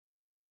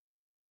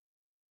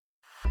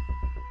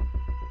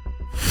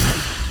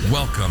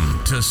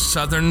Welcome to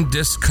Southern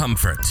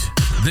Discomfort.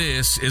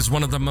 This is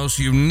one of the most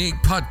unique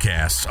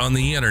podcasts on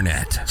the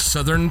internet.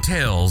 Southern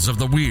tales of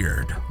the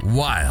weird,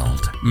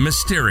 wild,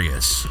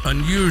 mysterious,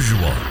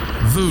 unusual,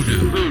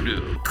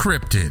 voodoo,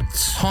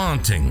 cryptids,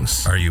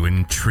 hauntings. Are you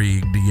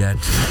intrigued yet?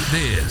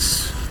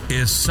 This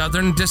is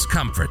Southern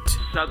Discomfort.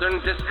 Southern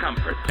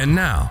Discomfort. And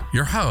now,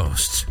 your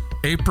hosts,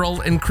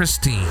 April and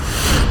Christine.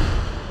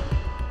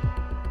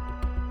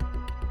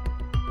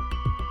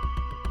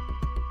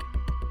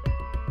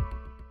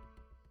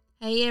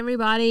 Hey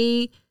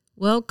everybody,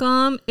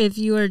 welcome if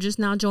you are just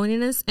now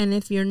joining us, and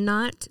if you're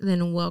not,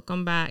 then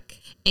welcome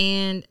back.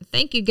 And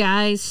thank you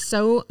guys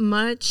so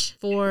much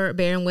for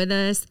bearing with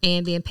us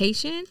and being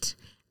patient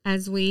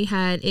as we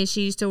had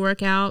issues to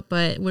work out,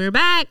 but we're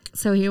back,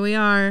 so here we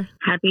are.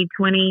 Happy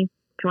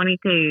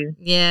 2022.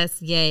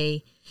 Yes,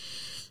 yay.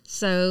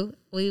 So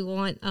we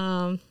won't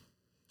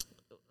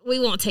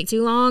take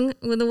too long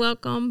with the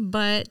welcome,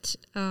 but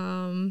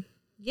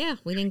yeah,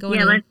 we didn't go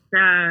let's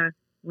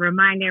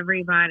remind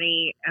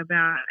everybody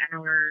about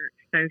our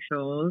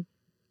socials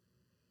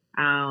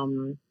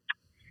and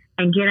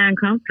get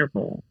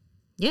uncomfortable.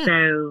 Yeah.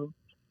 So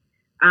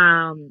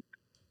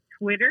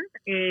Twitter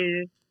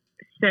is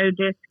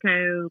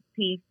SoDisco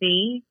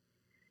PC,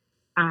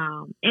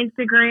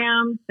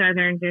 Instagram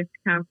Southern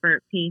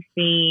Discomfort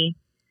PC,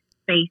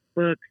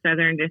 Facebook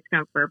Southern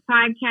Discomfort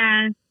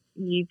Podcast,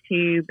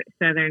 YouTube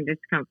Southern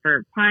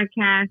Discomfort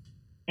Podcast,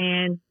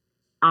 and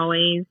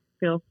always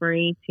feel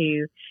free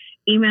to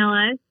email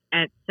us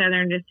at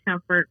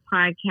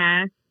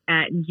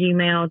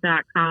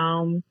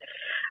southerndiscomfortpodcast@gmail.com.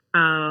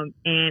 And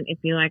if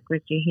you like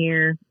what you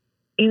hear,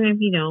 even if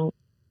you don't,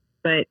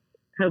 but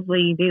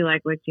hopefully you do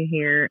like what you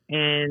hear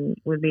and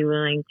would be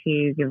willing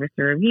to give us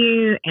a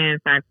review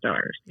and 5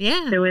 stars.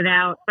 Yeah. So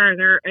without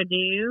further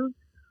ado,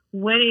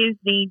 what is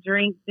the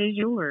drink du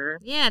jour?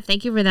 Yeah,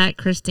 thank you for that,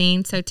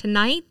 Christine. So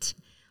tonight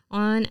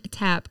on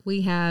tap,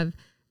 we have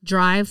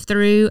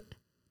Drive-Thru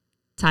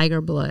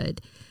Tiger Blood.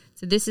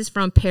 So this is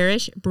from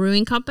Parish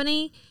Brewing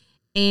Company,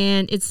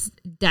 and it's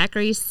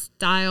daiquiri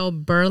style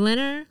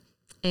Berliner.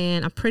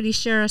 And I'm pretty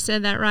sure I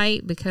said that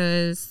right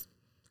because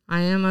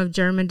I am of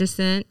German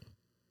descent,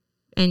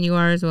 and you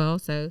are as well.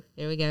 So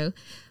there we go.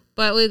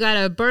 But we've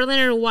got a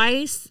Berliner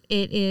Weiss.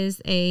 It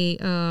is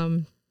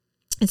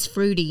it's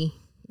fruity.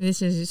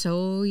 This is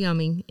so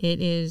yummy.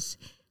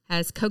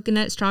 Has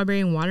coconut,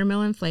 strawberry, and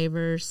watermelon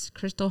flavors,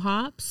 crystal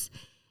hops,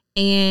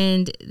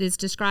 and it's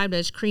described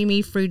as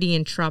creamy, fruity,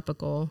 and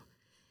tropical.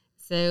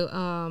 So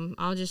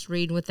I'll just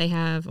read what they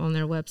have on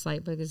their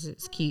website because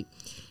it's cute.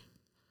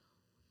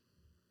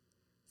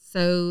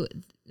 So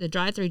the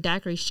Drive-Thru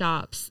Daiquiri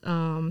Shops,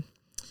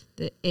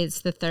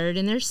 it's the third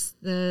in this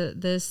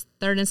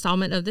third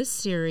installment of this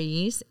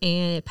series,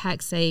 and it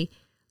packs a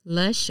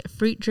lush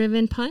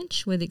fruit-driven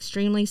punch with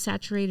extremely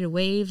saturated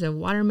waves of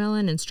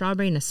watermelon and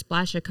strawberry and a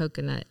splash of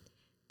coconut.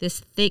 This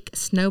thick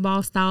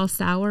snowball-style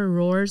sour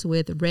roars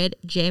with red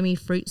jammy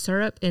fruit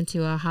syrup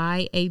into a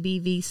high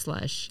ABV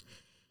slush.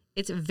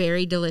 It's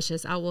very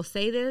delicious. I will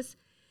say this.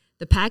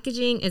 The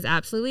packaging is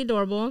absolutely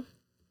adorable.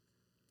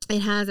 It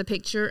has a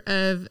picture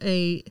of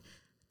a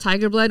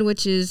tiger blood,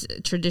 which is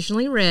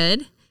traditionally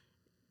red.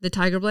 The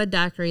tiger blood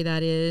daiquiri,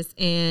 that is.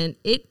 And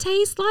it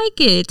tastes like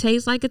it. It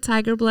tastes like a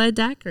tiger blood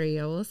daiquiri,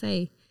 I will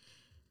say.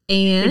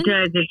 And it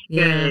does. It's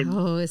good.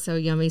 Oh, it's so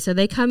yummy. So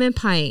they come in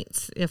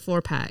pints, a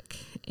 4-pack.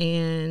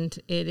 And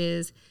it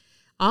is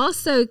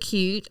also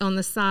cute on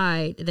the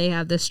side. They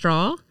have the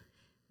straw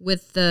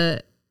with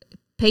the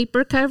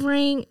paper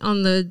covering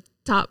on the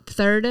top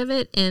third of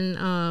it, and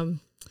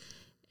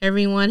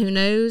everyone who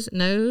knows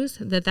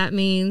that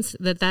means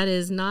that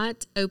is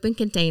not open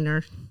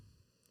container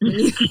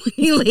when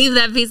you leave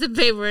that piece of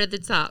paper at the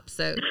top.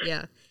 So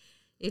yeah,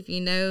 if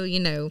you know, you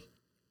know.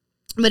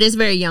 But it's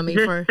very yummy.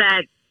 Just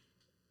that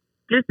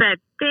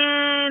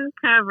thin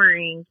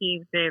covering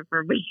keeps it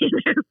from being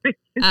open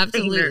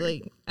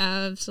container.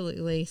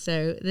 Absolutely.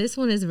 So this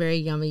one is very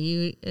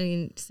yummy.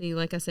 See,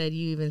 like I said,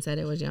 you even said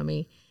it was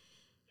yummy.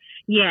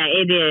 Yeah,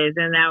 it is,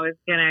 and I was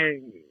gonna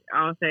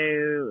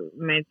also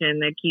mention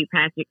the cute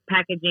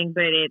packaging,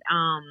 but it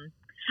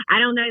I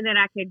don't know that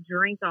I could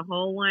drink a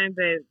whole one,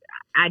 but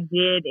I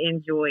did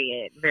enjoy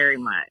it very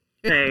much.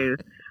 So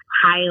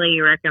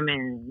highly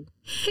recommend.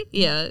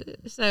 Yeah.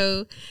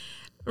 So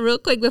real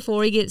quick before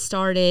we get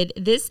started,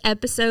 this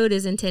episode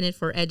is intended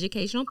for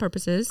educational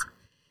purposes,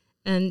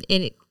 and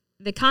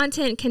the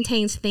content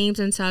contains themes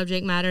and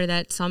subject matter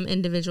that some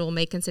individual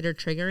may consider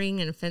triggering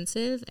and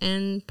offensive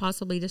and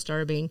possibly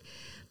disturbing.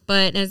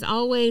 But as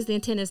always, the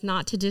intent is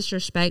not to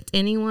disrespect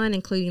anyone,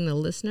 including the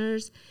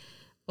listeners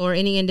or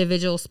any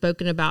individual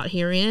spoken about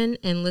herein,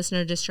 and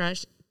listener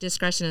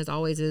discretion as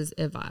always is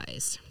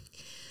advised.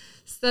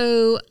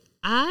 So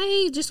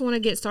I just want to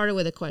get started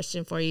with a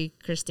question for you,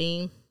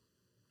 Christine.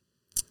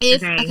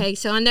 Okay,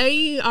 so I know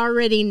you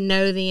already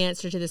know the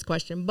answer to this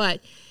question,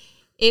 but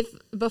if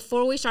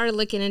before we started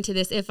looking into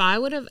this, if I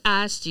would have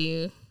asked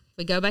you,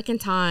 we go back in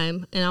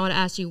time, and I would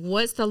have asked you,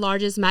 what's the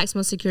largest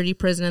maximum security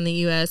prison in the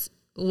U.S.,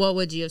 what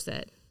would you have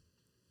said?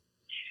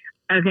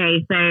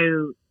 Okay,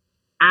 so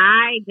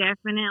I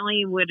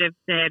definitely would have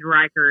said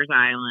Rikers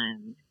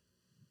Island.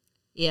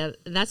 Yeah,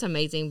 that's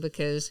amazing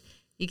because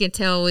you can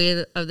tell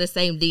we're of the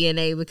same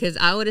DNA, because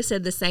I would have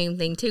said the same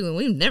thing too, and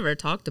we've never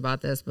talked about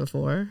this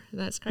before.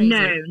 That's crazy.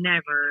 No,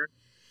 never.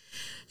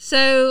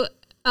 So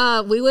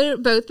we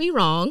would both be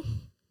wrong,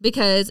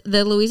 because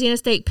the Louisiana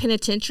State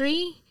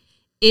Penitentiary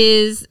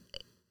is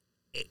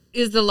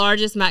the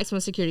largest maximum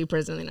security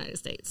prison in the United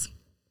States.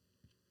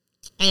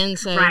 And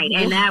so, right,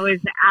 and I was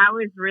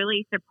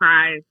really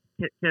surprised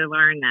to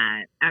learn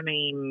that. I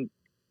mean,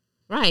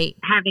 right,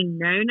 having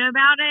known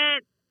about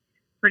it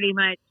pretty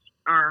much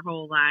our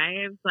whole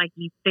lives, like,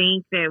 you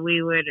think that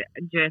we would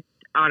just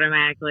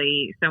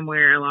automatically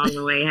somewhere along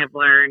the way have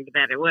learned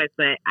that it was,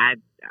 but I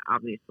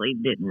obviously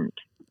didn't.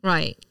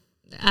 Right,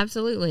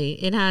 absolutely.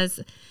 It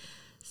has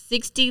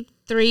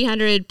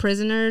 6,300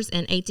 prisoners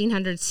and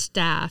 1,800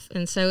 staff,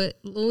 and so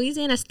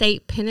Louisiana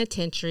State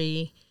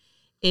Penitentiary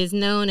is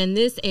known in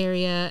this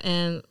area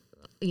and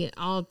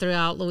all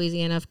throughout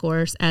Louisiana, of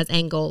course, as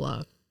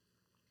Angola.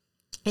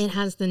 It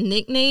has the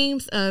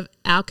nicknames of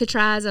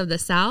Alcatraz of the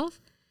South,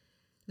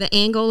 the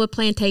Angola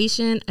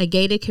Plantation, a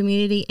gated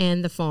community,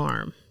 and the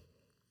Farm.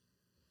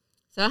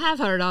 So I have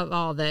heard of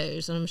all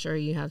those, and I'm sure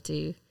you have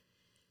too.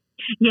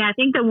 Yeah, I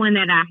think the one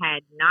that I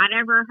had not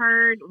ever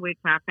heard, which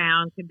I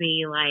found to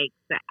be like,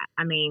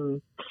 I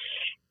mean,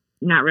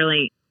 not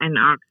really an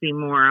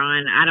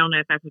oxymoron. I don't know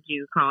if that's what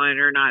you call it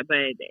or not,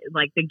 but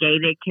like the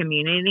gated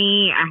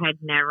community, I had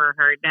never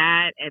heard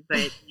that.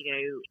 But,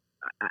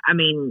 I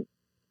mean,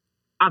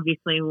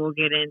 obviously we'll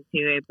get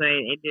into it, but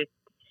it just,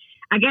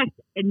 I guess,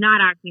 not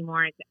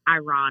oxymoron, it's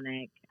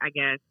ironic, I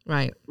guess,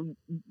 right,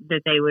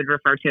 that they would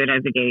refer to it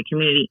as a gated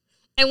community.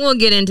 And we'll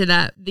get into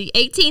that. The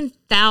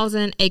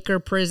 18,000 acre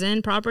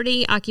prison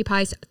property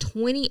occupies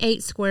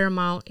 28 square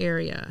mile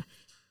area.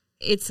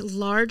 It's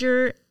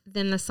larger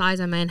than the size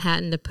of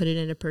Manhattan, to put it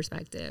into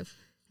perspective.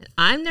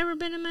 I've never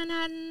been to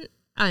Manhattan.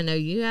 I know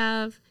you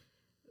have,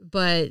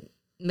 but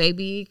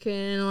maybe you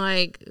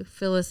can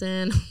fill us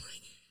in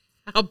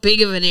how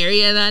big of an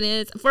area that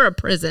is for a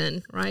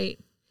prison, right?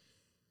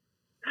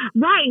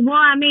 Right. Well,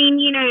 I mean,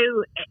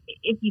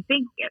 if you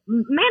think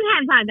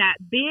Manhattan's not that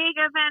big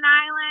of an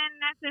island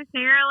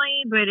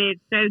necessarily, but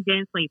it's so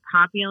densely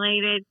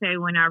populated. So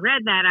when I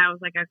read that, I was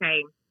like,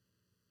 okay,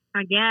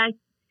 I guess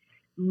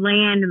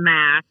land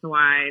mass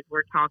wise,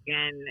 we're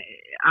talking,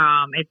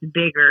 it's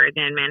bigger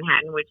than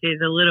Manhattan, which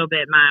is a little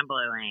bit mind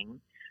blowing.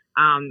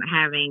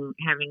 Having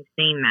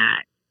seen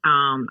that,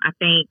 I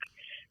think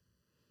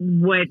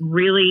what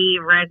really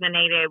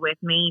resonated with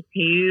me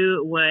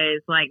too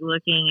was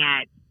looking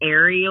at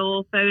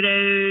aerial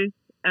photos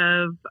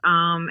of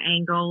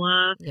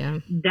Angola. Yeah,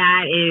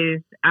 that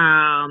is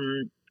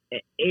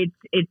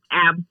it's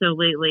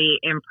absolutely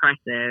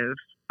impressive.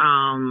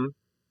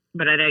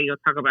 But I know you'll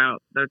talk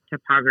about the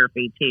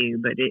topography too,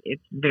 but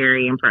it's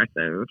very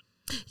impressive.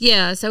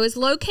 Yeah, so it's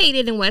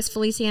located in West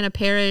Feliciana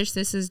Parish.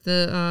 This is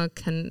the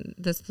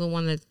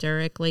one that's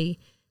directly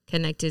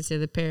connected to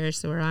the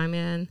parish where I'm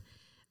in.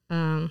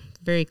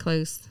 Very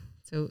close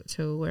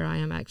to where I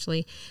am,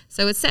 actually.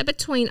 So it's set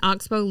between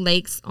Oxbow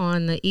Lakes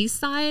on the east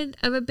side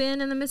of a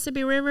bend in the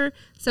Mississippi River.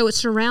 So it's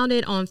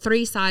surrounded on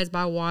three sides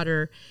by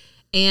water.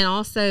 And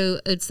also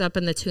it's up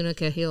in the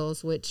Tunica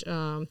Hills, which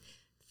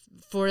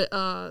for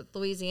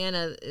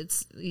Louisiana,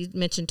 you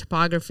mentioned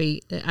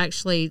topography.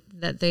 Actually,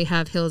 that they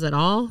have hills at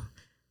all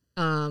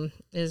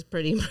is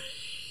pretty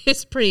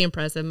it's pretty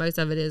impressive. Most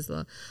of it is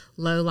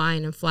low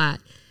lying and flat.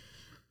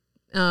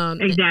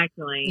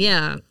 Exactly.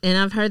 Yeah, and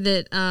I've heard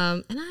that,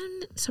 and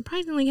I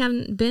surprisingly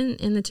haven't been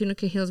in the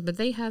Tunica Hills, but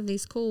they have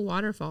these cool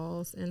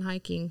waterfalls and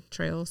hiking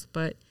trails.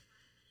 But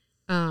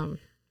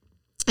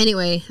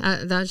anyway,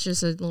 that's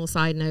just a little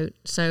side note.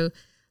 So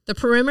the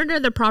perimeter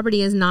of the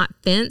property is not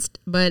fenced,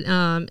 but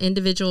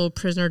individual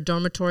prisoner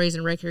dormitories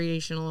and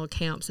recreational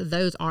camps,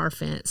 those are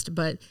fenced.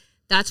 But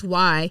that's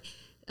why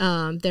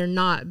they're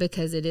not,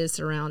 because it is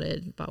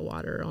surrounded by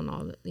water on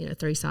all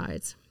three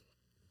sides.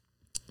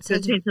 So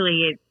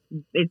essentially,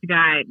 it's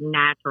got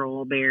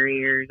natural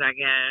barriers, I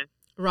guess.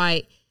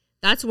 Right.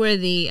 That's where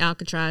the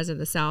Alcatraz of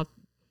the South,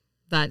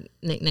 that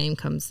nickname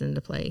comes into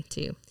play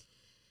too.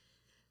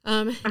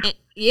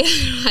 Yeah,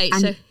 right.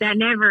 So, that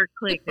never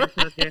clicked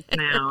until just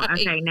now. Right.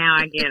 Okay, now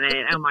I get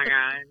it. Oh my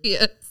God.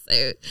 Yeah.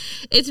 So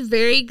it's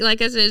very,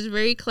 like I said, it's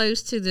very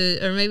close to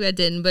or maybe I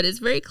didn't, but it's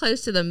very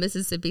close to the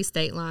Mississippi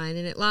state line,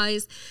 and it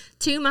lies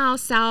 2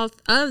 miles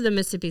south of the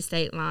Mississippi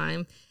state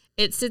line.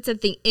 It sits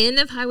at the end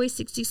of Highway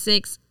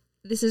 66.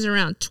 This is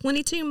around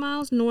 22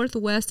 miles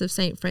northwest of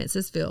St.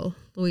 Francisville,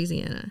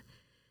 Louisiana.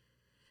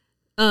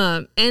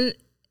 And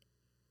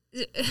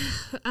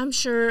I'm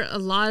sure a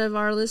lot of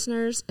our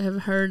listeners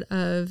have heard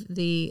of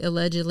the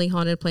allegedly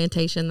haunted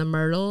plantation, the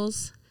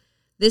Myrtles.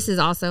 This is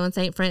also in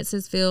St.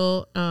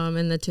 Francisville,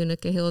 in the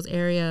Tunica Hills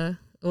area,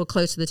 well,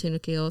 close to the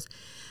Tunica Hills.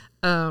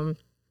 Then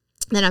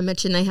I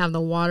mentioned they have the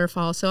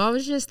waterfall. So I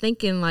was just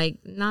thinking,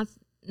 not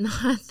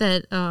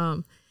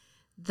that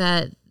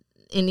that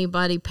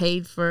anybody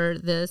paid for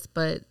this,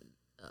 but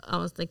I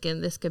was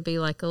thinking this could be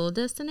like a little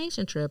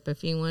destination trip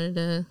if you wanted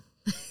to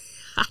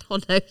I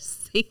don't know,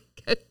 see,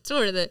 go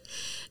toward the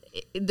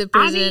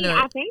prison.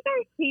 I think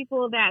there's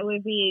people that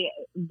would be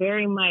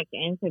very much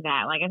into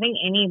that. Like, I think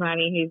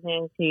anybody who's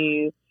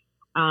into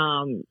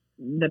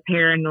the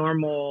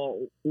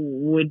paranormal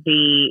would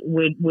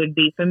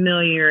be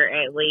familiar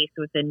at least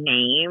with the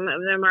name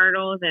of the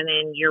Myrtles. And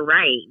then you're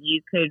right,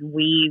 you could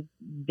weave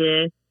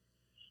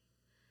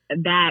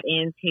that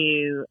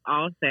into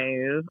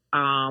also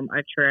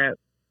a trip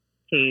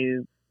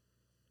to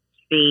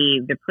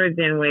see the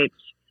prison, which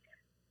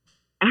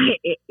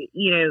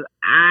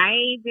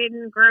I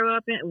didn't grow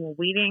up in. Well,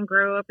 we didn't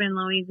grow up in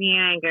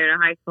Louisiana and go to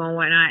high school and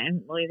whatnot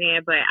in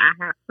Louisiana, but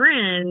I have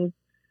friends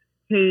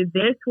who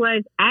this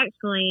was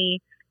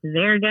actually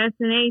their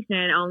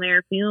destination on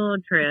their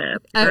field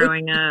trip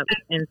growing up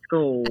in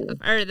school.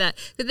 I've heard of that,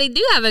 because they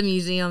do have a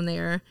museum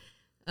there.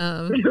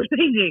 They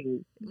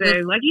do. So,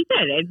 like you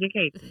said,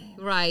 education.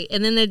 Right.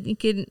 And then you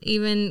could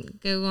even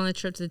go on a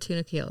trip to the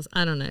Tuna Hills.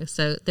 I don't know.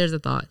 So there's a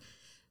thought.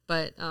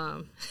 But,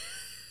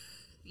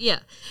 yeah.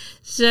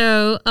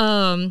 So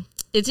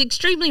it's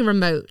extremely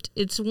remote.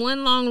 It's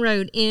one long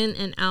road in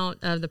and out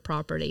of the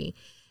property.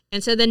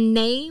 And so the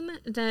name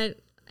that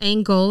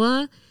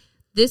Angola,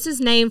 this is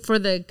named for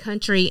the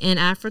country in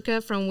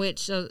Africa from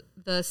which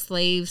the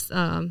slaves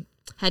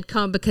had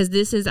come, because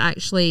this is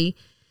actually...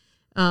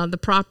 the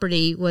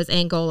property was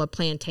Angola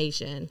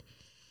Plantation.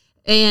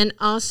 And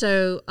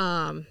also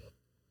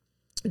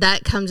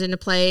that comes into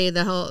play,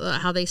 the whole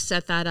how they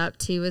set that up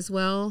too as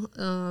well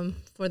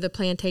for the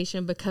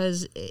plantation,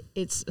 because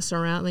it's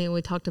surrounding, and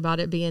we talked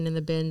about it being in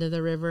the bend of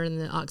the river and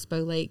the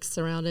Oxbow Lakes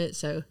surround it.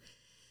 So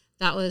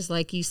that was,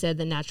 like you said,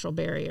 the natural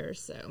barrier.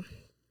 So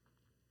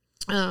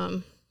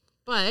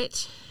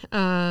but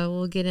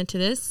we'll get into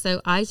this.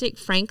 So Isaac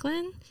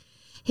Franklin,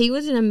 he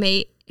was an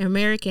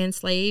American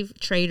slave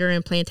trader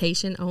and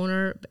plantation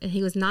owner.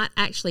 He was not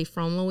actually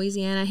from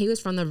Louisiana. He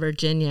was from the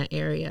Virginia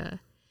area.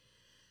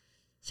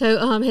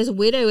 So his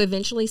widow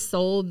eventually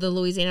sold the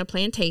Louisiana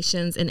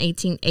plantations in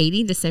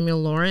 1880 to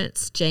Samuel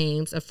Lawrence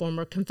James, a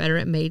former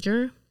Confederate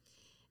major.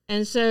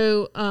 And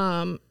so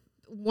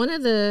one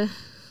of the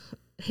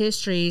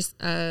histories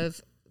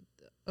of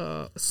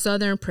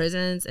Southern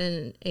prisons,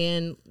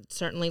 and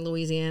certainly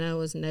Louisiana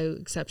was no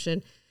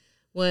exception,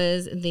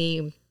 was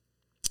the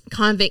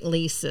convict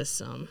lease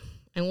system.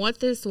 And what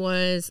this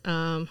was,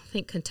 I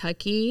think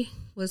Kentucky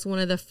was one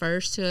of the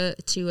first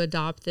to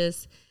adopt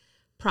this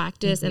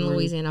practice, and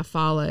Louisiana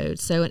followed.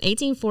 So in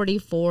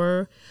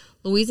 1844,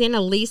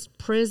 Louisiana leased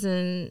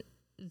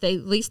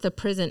the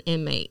prison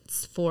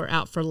inmates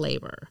out for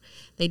labor.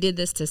 They did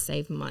this to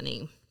save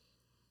money.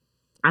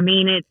 I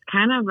mean, it's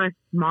kind of a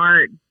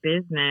smart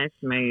business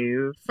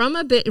move. From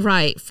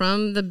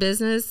the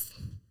business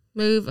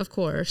move, of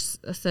course.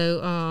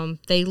 So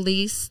they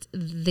leased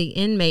the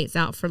inmates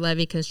out for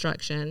levee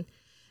construction.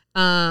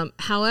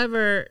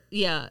 However,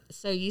 yeah,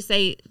 so you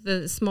say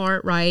the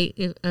smart, right,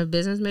 a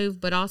business move,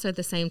 but also at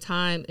the same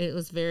time, it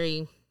was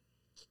very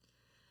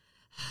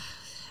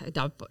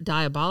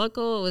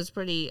diabolical. It was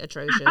pretty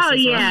atrocious. Oh,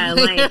 yeah.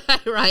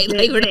 Right.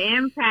 The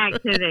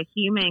impact to the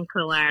human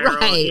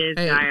collateral is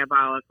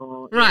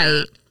diabolical. Right.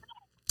 Yeah.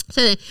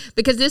 So,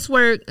 because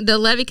the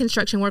levee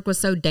construction work was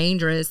so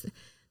dangerous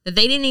that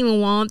they didn't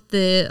even want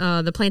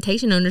the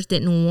plantation owners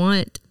didn't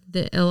want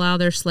to allow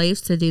their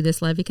slaves to do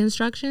this levee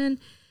construction,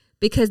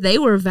 because they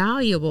were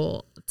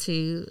valuable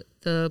to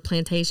the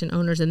plantation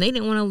owners, and they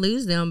didn't want to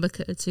lose them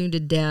to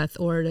death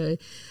or to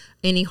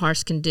any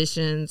harsh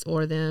conditions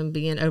or them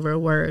being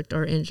overworked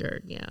or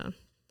injured. Yeah.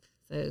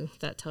 So if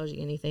that tells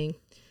you anything.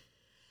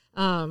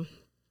 So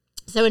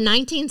in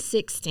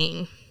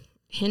 1916,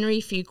 Henry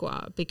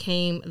Fuqua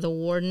became the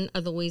warden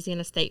of the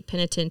Louisiana State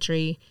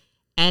Penitentiary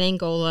at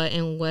Angola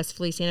in West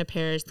Feliciana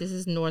Parish. This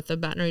is north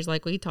of Baton Rouge,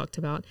 like we talked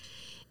about.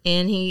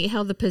 And he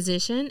held the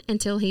position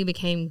until he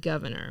became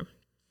governor.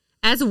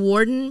 As a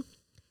warden,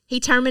 he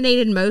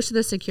terminated most of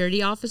the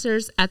security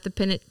officers at the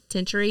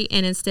penitentiary,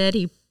 and instead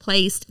he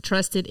placed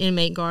trusted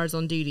inmate guards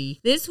on duty.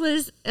 This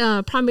was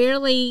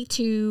primarily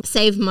to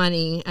save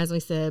money, as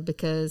we said,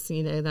 because,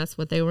 that's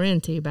what they were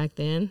into back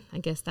then. I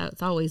guess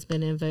that's always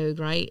been in vogue,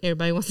 right?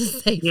 Everybody wants to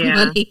save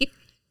money.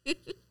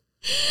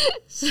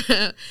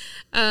 So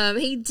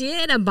he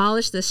did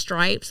abolish the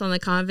stripes on the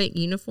convict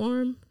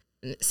uniform.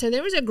 So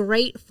there was a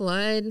great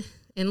flood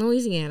in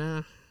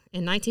Louisiana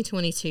in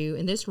 1922,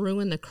 and this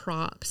ruined the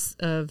crops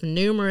of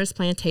numerous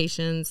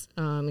plantations,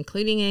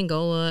 including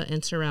Angola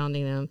and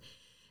surrounding them.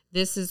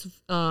 This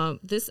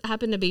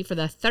happened to be for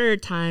the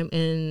third time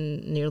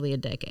in nearly a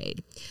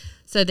decade.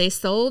 So they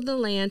sold the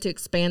land to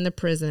expand the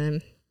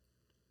prison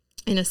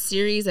in a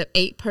series of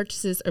 8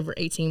 purchases over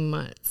 18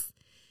 months.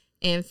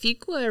 And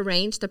Fuqua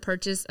arranged the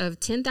purchase of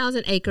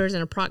 10,000 acres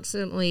and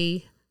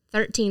approximately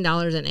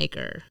 $13 an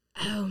acre.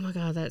 Oh my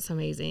God, that's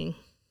amazing.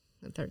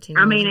 $13.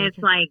 I mean, it's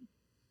like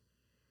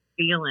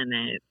feeling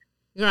it.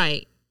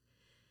 Right.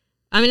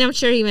 I mean, I'm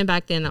sure even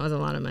back then that was a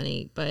lot of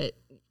money, but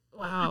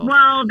wow.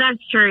 Well, that's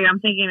true.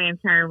 I'm thinking in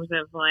terms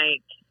of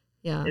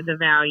the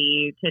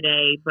value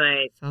today,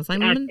 but sounds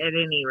like at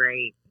any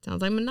rate.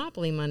 Sounds like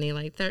monopoly money,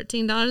 like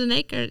 $13 an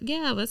acre.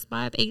 Yeah, let's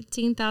buy up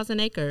 18,000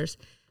 acres,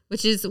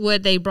 which is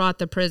what they brought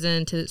the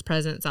prison to its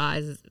present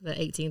size, the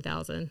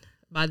 18,000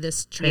 by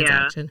this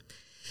transaction. Yeah.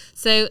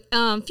 So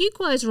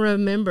Fuqua is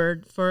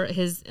remembered for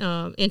his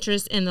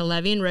interest in the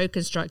levee and road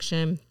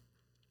construction,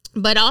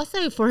 but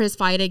also for his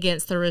fight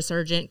against the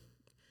resurgent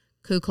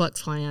Ku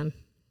Klux Klan.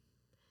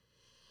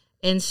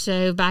 And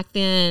so back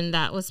then,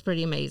 that was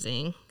pretty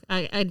amazing.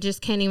 I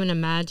just can't even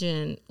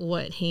imagine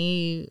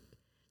the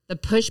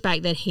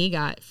pushback that he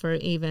got for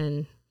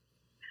even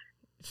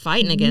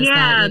fighting against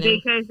that. Yeah,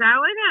 because I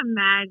would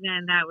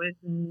imagine that was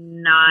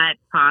not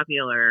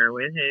popular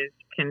with his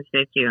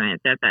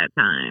constituents at that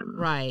time.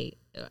 Right.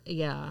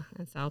 Yeah,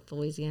 in South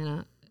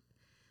Louisiana.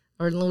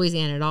 Or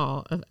Louisiana at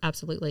all.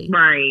 Absolutely.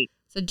 Right.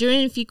 So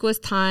during Fuqua's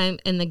time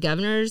in the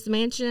governor's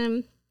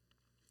mansion,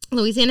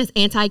 Louisiana's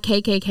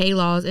anti-KKK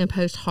laws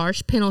imposed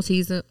harsh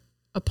penalties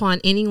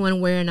upon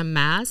anyone wearing a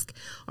mask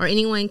or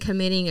anyone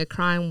committing a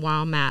crime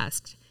while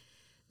masked.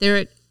 These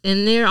are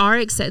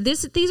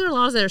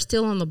laws that are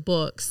still on the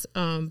books,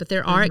 but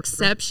there are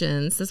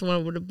exceptions. That's what I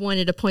would have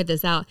wanted to point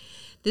this out.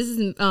 This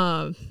is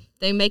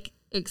they make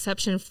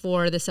exception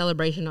for the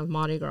celebration of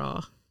Mardi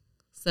Gras,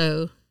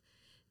 so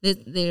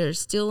they're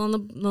still on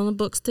the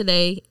books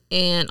today,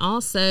 and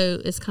also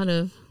it's kind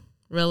of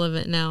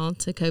relevant now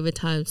to COVID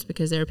times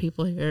because there are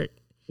people here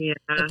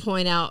to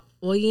point out,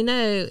 well,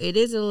 it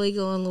is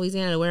illegal in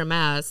Louisiana to wear a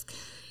mask.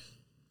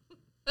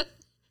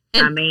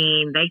 I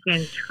mean, they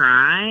can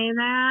try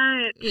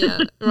that. Yeah,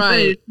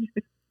 right.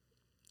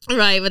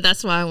 Right, but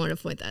that's why I want to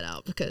point that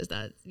out because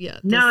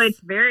No, it's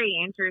very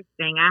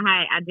interesting.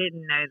 I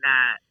didn't know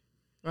that.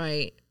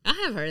 Right. I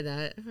have heard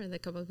that. I've heard a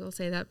couple of people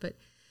say that. But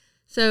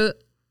so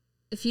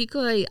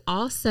Fuqua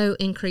also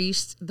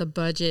increased the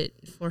budget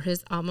for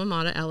his alma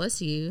mater,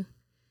 LSU,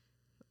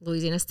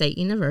 Louisiana State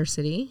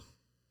University.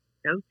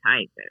 So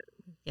tight, though.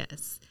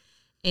 Yes.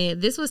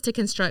 And this was to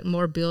construct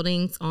more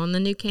buildings on the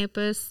new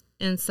campus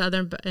in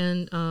southern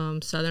Baton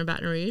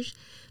Rouge,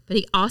 but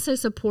he also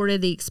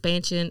supported the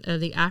expansion of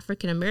the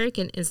African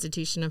American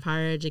Institution of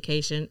Higher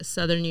Education,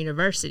 Southern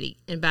University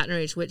in Baton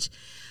Rouge, which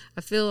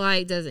I feel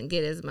like doesn't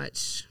get as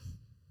much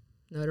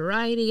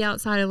notoriety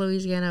outside of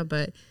Louisiana,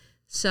 but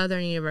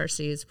Southern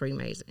University is pretty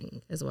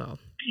amazing as well.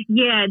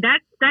 Yeah,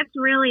 that's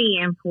really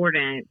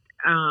important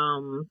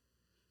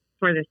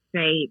for the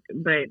state,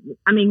 but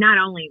I mean not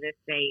only the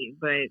state,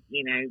 but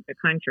the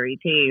country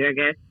too. I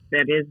guess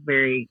that is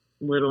very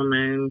little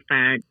known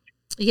fact.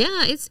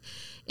 Yeah, it's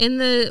in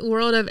the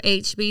world of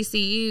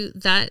HBCU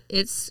that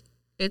it's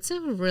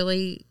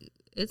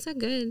a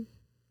good,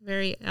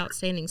 very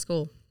outstanding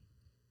school.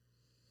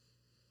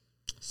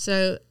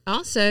 So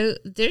also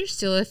there's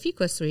still a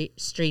Fuqua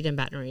Street in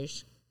Baton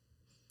Rouge,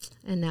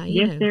 and now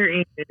you know. Yes, there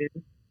is.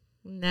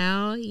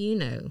 Now you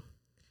know.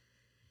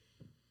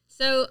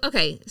 So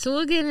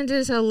we'll get into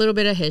this a little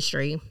bit of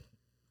history.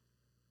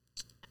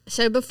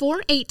 So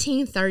before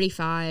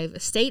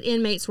 1835, state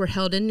inmates were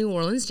held in New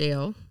Orleans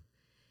jail,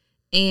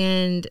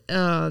 and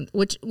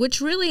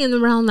which really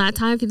around that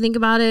time, if you think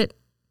about it,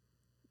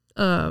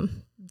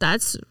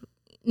 that's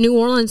New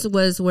Orleans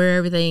was where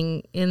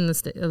everything in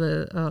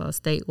the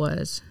state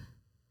was.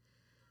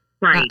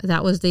 Right.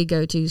 That was the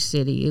go-to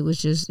city. It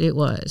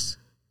was.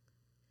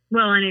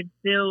 Well, and it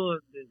still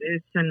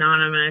is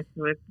synonymous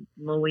with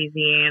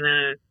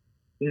Louisiana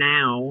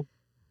now.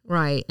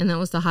 Right, and that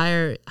was the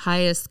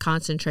highest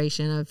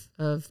concentration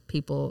of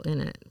people in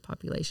it,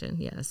 population,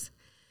 yes.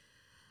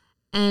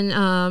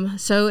 And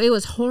so it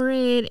was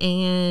horrid,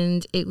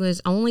 and it was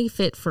only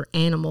fit for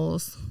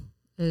animals,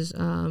 as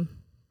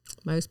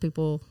most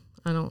people,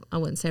 I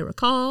wouldn't say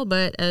recall,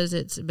 but as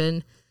it's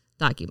been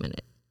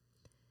documented.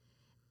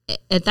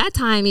 At that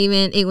time,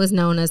 even, it was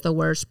known as the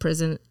worst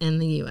prison in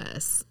the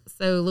U.S.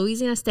 So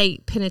Louisiana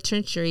State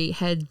Penitentiary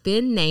had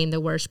been named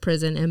the worst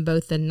prison in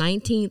both the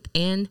 19th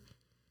and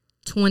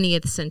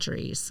 20th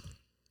centuries.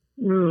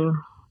 Ooh.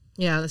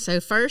 Yeah,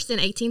 so first in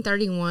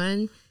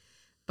 1831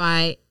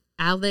 by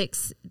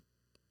Alex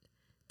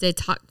de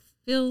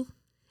Tocqueville,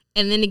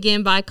 and then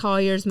again by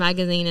Collier's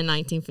Magazine in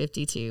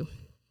 1952.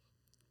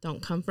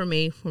 Don't come for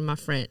me for my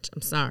French.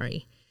 I'm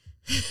sorry.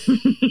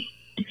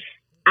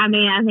 I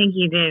mean, I think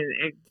you did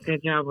a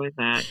good job with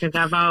that because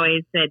I've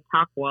always said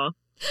Tocqueville.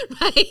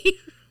 Right.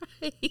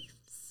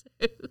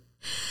 So,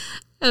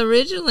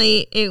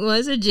 originally, it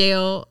was a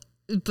jail,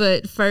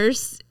 but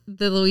first,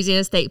 the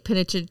Louisiana State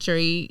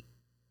Penitentiary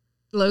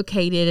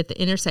located at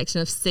the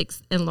intersection of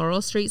 6th and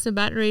Laurel Streets in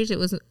Baton Rouge. It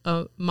was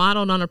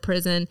modeled on a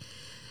prison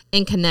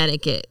in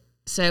Connecticut.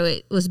 So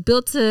it was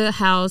built to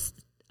house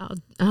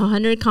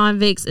 100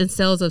 convicts in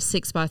cells of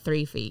 6 by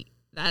 3 feet.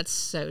 That's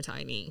so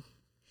tiny.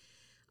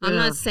 Yeah. I'm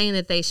not saying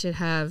that they should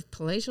have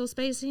palatial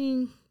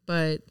spacing,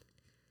 but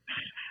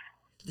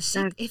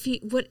if you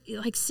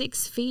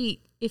 6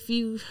 feet, if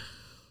you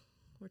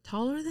were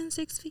taller than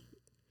 6 feet,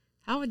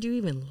 how would you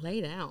even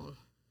lay down?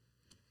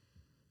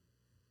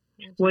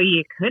 Well,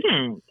 you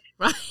couldn't.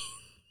 Right.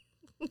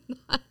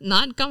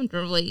 not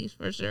comfortably,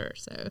 for sure.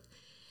 So,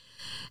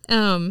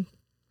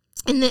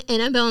 And the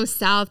Antebellum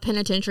South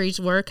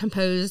penitentiaries were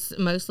composed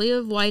mostly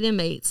of white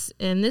inmates,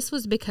 and this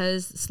was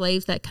because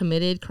slaves that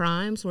committed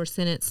crimes were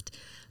sentenced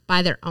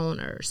by their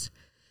owners.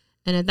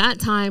 And at that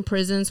time,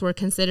 prisons were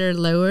considered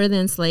lower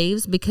than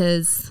slaves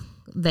because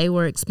they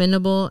were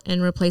expendable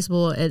and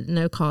replaceable at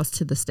no cost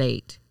to the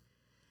state.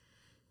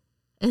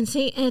 And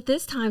see, at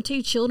this time,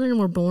 too, children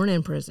were born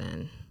in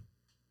prison.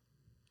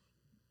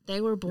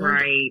 They were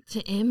born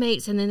to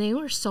inmates, and then they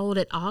were sold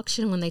at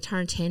auction when they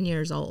turned 10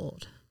 years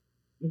old.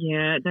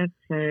 Yeah, that's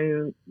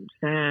so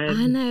sad.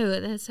 I know.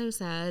 That's so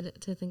sad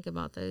to think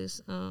about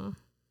those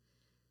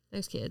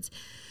kids.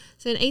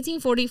 So in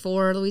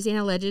 1844,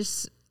 Louisiana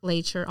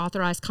legislature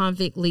authorized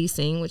convict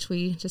leasing, which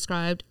we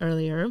described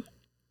earlier.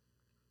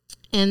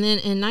 And then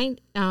in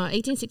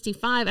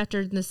 1865,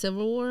 after the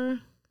Civil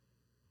War,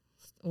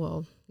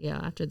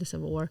 after the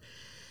Civil War,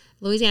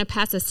 Louisiana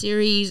passed a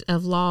series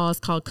of laws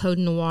called Code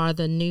Noir,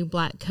 the New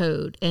Black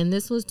Code. And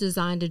this was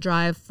designed to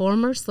drive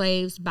former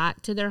slaves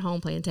back to their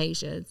home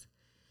plantations.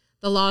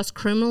 The laws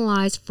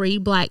criminalized free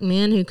black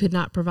men who could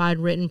not provide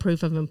written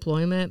proof of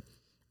employment,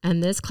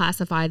 and this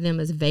classified them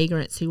as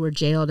vagrants who were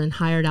jailed and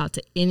hired out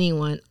to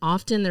anyone.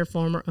 Often their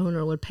former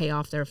owner would pay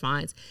off their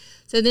fines.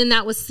 So then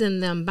that would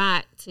send them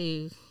back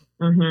to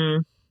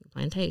the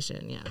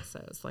plantation. Yeah,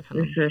 so it's like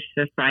it's just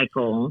a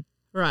cycle.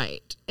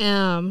 Right.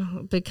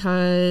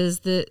 Because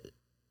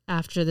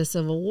after the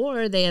Civil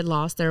War, they had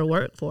lost their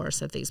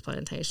workforce at these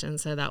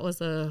plantations. So that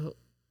was a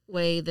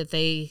way that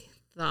they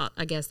thought,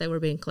 I guess they were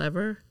being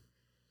clever.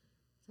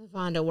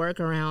 Find a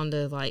workaround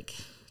to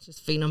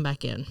just feed them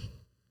back in.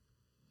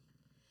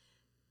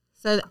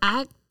 So the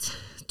Act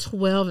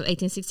 12 of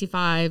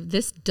 1865,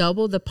 this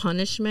doubled the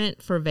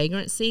punishment for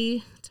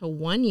vagrancy to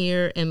 1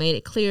 year and made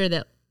it clear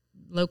that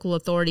local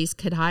authorities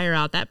could hire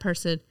out that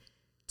person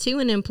to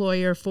an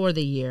employer for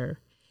the year.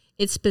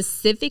 It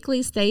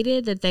specifically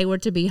stated that they were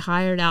to be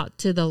hired out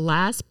to the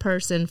last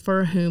person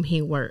for whom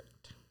he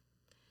worked.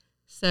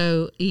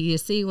 So you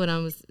see what I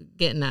was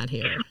getting at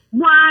here.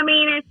 Well, I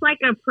mean, it's like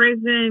a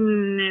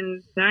prison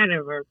inside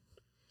of a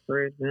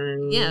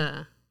prison.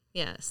 Yeah.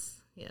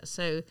 Yes. Yeah.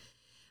 So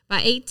by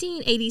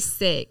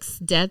 1886,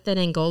 death in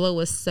Angola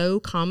was so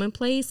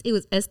commonplace, it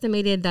was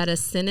estimated that a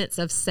sentence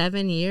of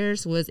 7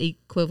 years was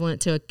equivalent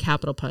to a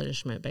capital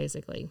punishment,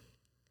 basically.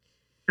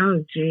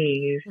 Oh,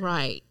 geez.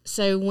 Right.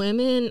 So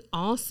women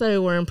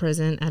also were in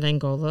prison at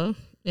Angola,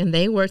 and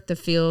they worked the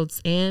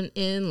fields and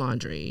in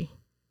laundry.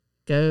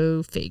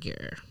 Go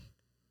figure.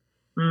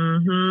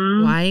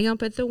 Mm-hmm. Why are you going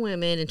to put the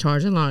women in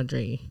charge of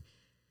laundry?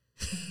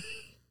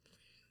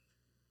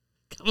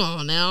 Come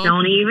on now.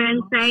 Don't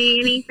even say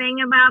anything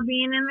about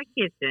being in the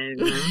kitchen.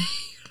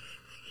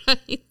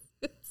 Right.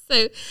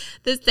 So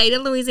the state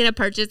of Louisiana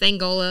purchased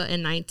Angola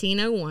in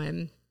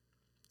 1901.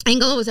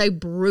 Angola was a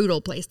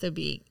brutal place to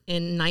be.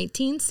 In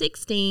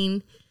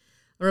 1916,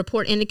 a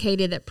report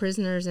indicated that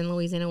prisoners in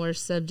Louisiana were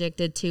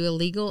subjected to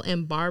illegal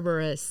and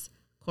barbarous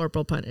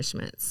corporal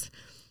punishments.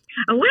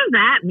 What does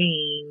that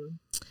mean?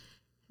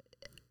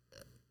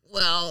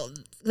 Well,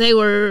 they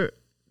were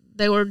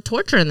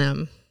torturing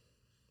them.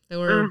 They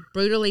were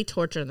brutally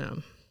torturing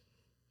them.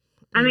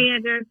 I mean,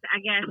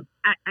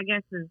 I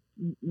guess it's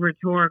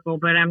rhetorical,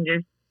 but I'm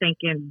just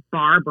thinking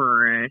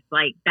barbarous.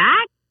 Like,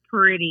 that's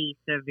pretty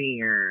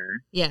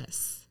severe.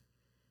 Yes,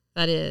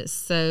 that is.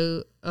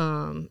 So,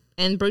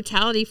 and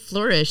brutality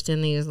flourished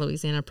in these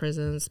Louisiana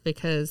prisons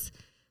because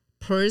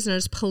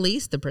prisoners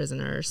policed the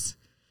prisoners.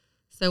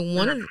 So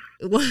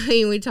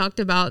we talked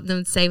about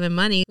them saving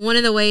money. One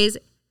of the ways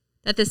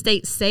that the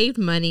state saved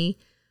money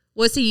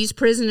was to use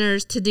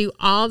prisoners to do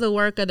all the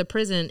work of the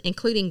prison,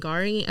 including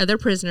guarding other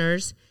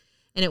prisoners.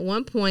 And at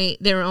one point,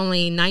 there were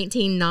only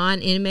 19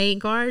 non-inmate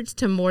guards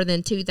to more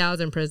than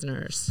 2,000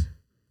 prisoners.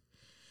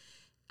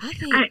 I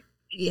think,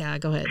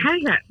 go ahead. How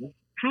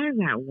does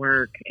that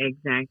work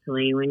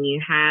exactly when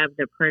you have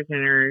the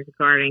prisoners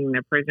guarding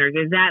the prisoners?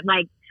 Is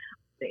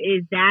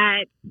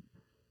that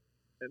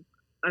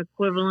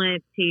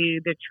equivalent to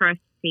the so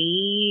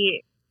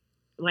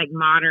like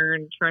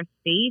modern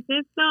trustee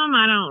system?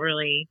 I don't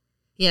really.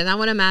 Yeah, I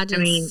would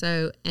imagine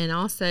so. And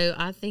also,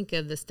 I think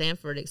of the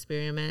Stanford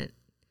experiment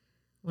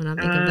when I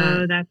think of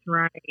that. Oh, that's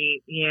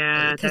right.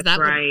 Yeah, because that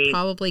would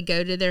probably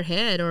go to their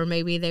head, or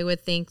maybe they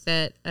would think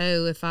that,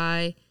 oh, if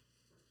I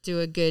do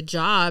a good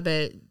job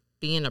at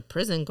being a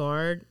prison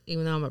guard,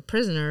 even though I'm a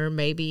prisoner,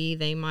 maybe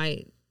they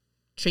might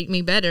treat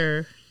me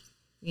better.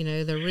 You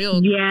know, the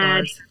real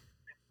guards.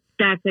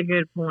 That's a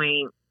good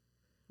point.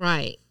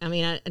 Right. I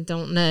mean, I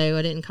don't know.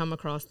 I didn't come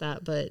across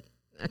that, but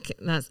I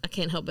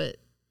can't help but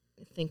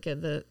think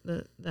of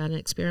that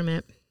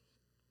experiment.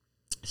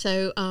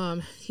 So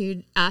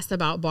you asked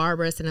about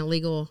barbarous and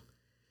illegal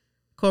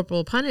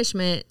corporal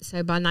punishment.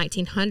 So by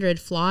 1900,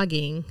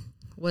 flogging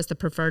was the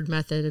preferred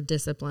method of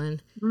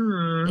discipline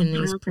in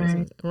these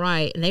prisons.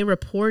 Right. And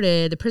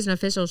the prison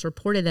officials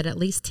reported that at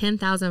least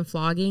 10,000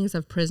 floggings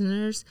of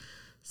prisoners,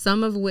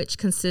 some of which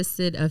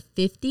consisted of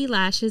 50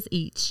 lashes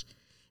each.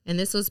 And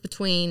this was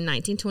between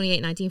 1928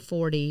 and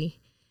 1940.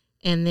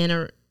 And then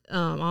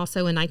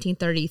also in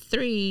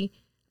 1933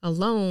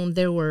 alone,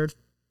 there were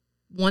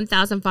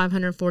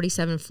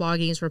 1,547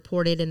 floggings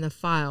reported in the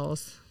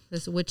files,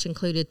 which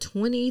included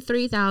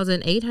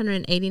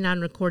 23,889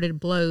 recorded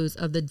blows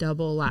of the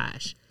double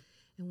lash.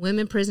 And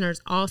women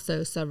prisoners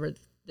also suffered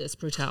this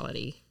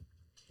brutality.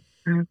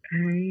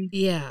 Okay.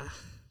 Yeah.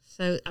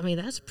 So, I mean,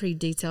 that's a pretty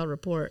detailed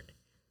report.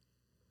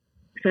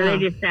 So they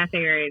just sat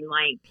there and,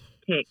 like,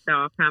 ticked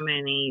off how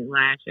many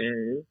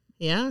lashes.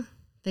 Yeah,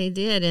 they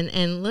did.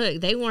 And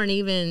look, they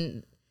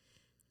didn't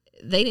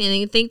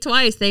even think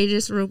twice. They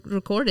just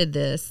recorded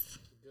this.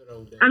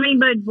 I mean,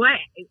 but what?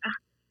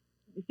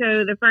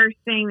 So the first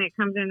thing that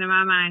comes into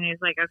my mind is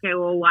like, okay,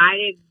 well, why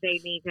did they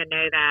need to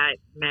know that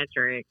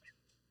metric?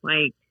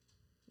 Like,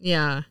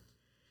 yeah,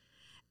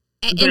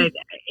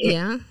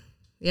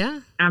 yeah.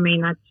 I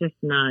mean, that's just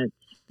nuts.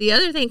 The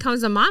other thing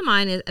comes to my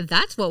mind is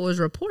that's what was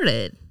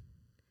reported.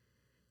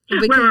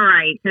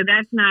 Right. So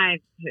that's not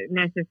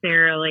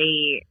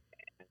necessarily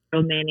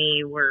how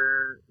many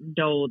were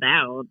doled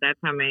out. That's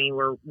how many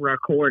were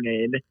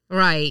recorded.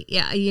 Right.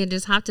 Yeah. You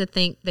just have to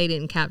think they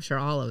didn't capture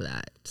all of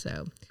that.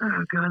 So.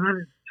 Oh, God,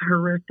 that is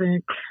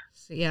horrific.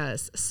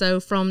 Yes. So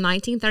from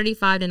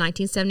 1935 to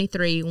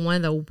 1973, one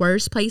of the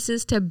worst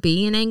places to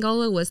be in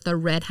Angola was the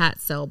Red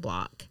Hat cell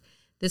block.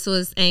 This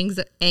was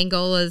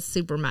Angola's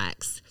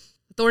Supermax.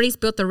 Authorities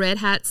built the Red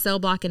Hat cell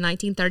block in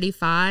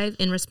 1935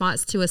 in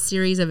response to a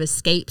series of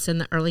escapes in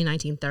the early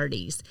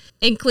 1930s,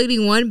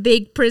 including one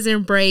big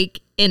prison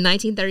break in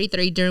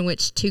 1933 during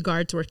which 2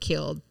 guards were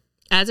killed.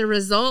 As a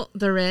result,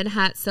 the Red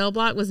Hat cell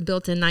block was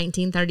built in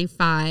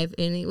 1935,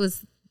 and it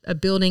was a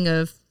building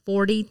of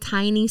 40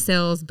 tiny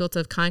cells built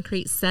of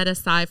concrete set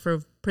aside for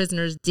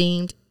prisoners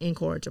deemed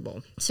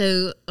incorrigible.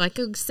 So, like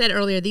I said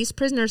earlier, these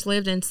prisoners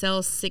lived in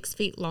cells 6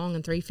 feet long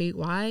and 3 feet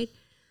wide,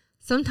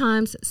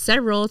 sometimes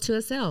several to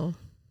a cell.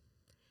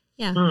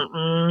 Yeah.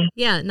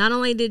 Yeah. Not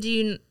only did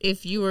you,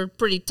 if you were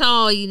pretty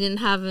tall, you didn't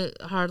have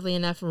hardly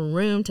enough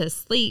room to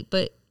sleep,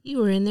 but you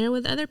were in there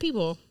with other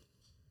people.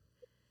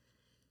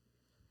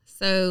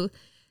 So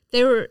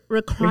they were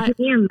required.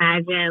 Can you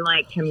imagine,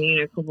 like,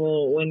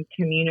 communicable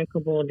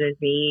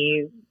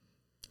disease?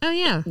 Oh,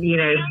 yeah. You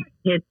know,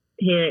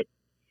 hit.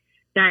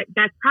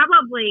 That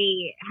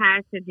probably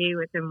has to do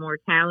with the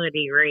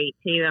mortality rate,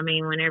 too. I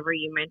mean, whenever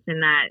you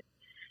mentioned that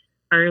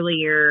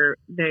earlier,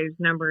 those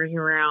numbers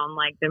around,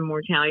 like, the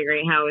mortality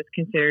rate, how it's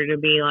considered to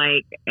be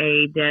like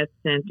a death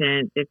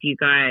sentence if you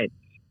got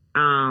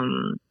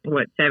 7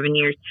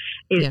 years,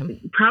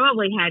 it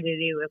probably had to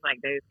do with,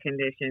 like, those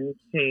conditions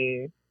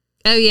too.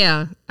 Oh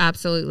yeah,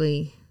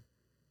 absolutely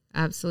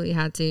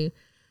had to.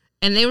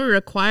 And they were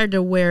required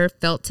to wear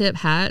felt tip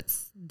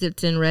hats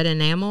dipped in red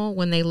enamel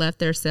when they left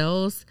their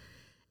cells.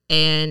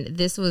 And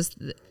this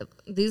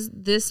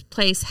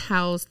place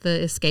housed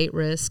the escape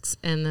risks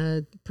and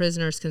the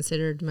prisoners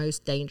considered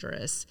most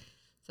dangerous.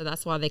 So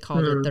that's why they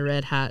called it the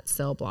Red Hat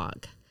cell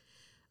block.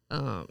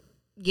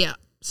 Yeah.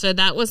 So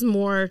that was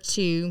more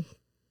to,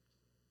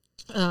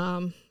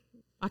 I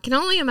can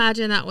only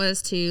imagine that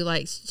was to,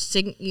 like,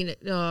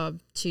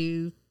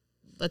 to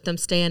let them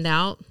stand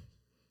out.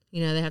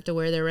 You know, they have to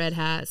wear their red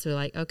hats. So,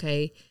 like,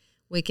 okay,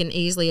 we can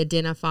easily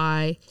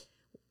identify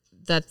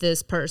that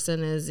this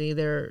person is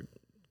either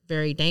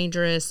very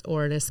dangerous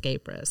or an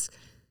escape risk.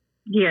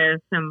 Yeah,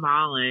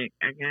 symbolic,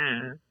 I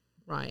guess.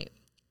 Right.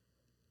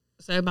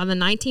 So by the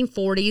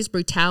 1940s,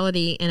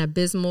 brutality and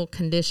abysmal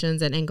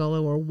conditions in Angola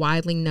were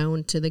widely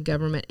known to the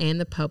government and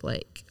the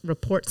public.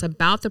 Reports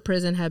about the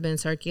prison have been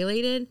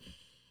circulated,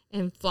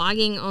 and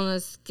flogging on a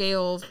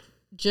scale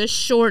just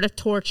short of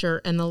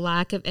torture and the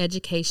lack of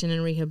education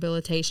and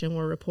rehabilitation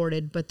were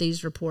reported, but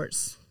these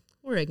reports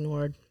were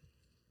ignored.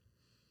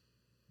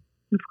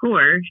 Of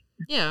course.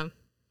 Yeah.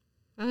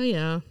 Oh,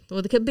 yeah.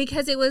 Well,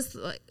 because it was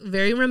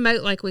very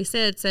remote, like we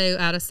said, so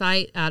out of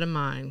sight, out of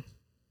mind.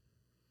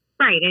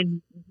 Right,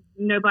 and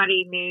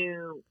nobody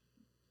knew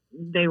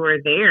they were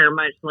there,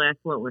 much less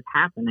what was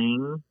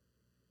happening.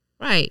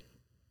 Right.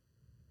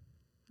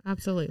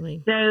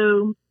 Absolutely.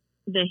 So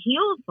the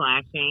heel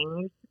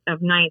slashings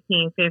of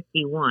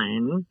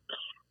 1951,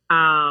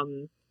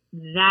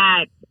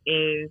 that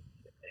is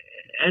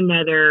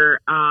another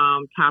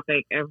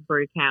topic of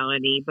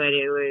brutality, but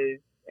it was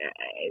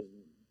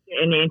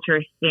an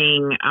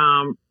interesting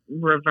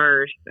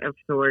reverse of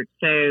sorts.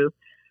 So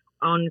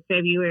on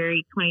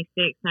February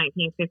 26,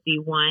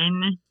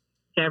 1951,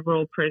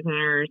 several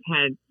prisoners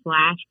had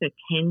slashed the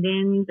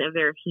tendons of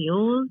their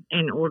heels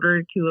in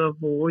order to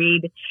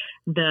avoid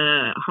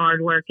the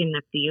hard work in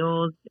the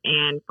fields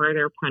and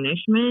further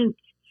punishment.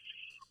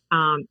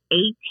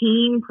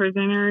 18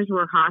 prisoners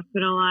were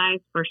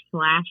hospitalized for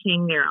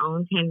slashing their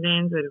own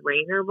tendons with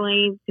razor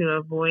blades to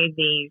avoid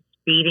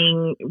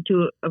beating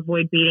to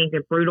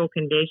brutal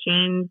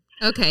conditions.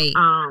 Okay.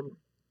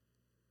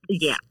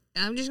 Yeah.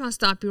 I'm just going to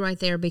stop you right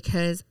there,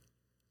 because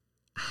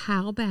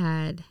how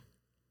bad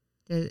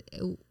does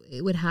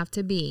it would have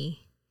to be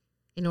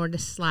in order to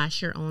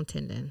slash your own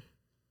tendon?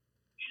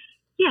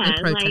 Yeah, and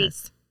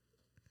protest.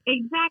 Like,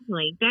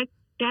 exactly. That's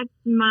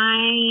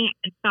my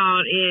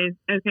thought is,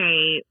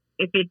 okay,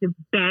 if it's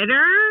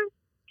better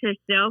to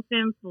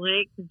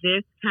self-inflict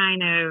this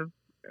kind of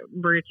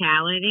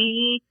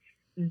brutality,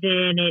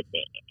 then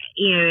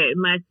it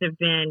must have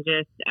been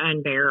just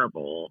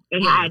unbearable.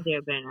 It Yeah. had to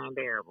have been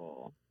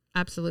unbearable.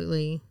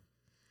 Absolutely.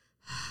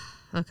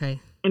 Okay.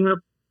 And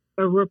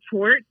a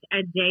report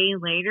a day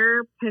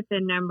later put the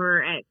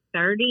number at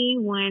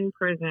 31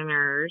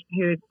 prisoners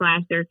who had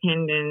slashed their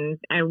tendons,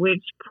 at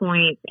which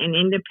point an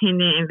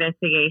independent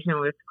investigation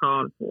was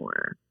called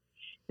for.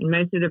 And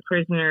most of the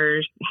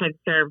prisoners had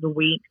served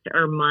weeks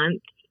or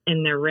months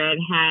in the red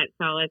hat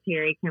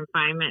solitary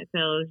confinement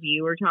cells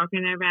you were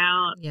talking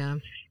about. Yeah.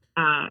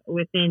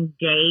 Within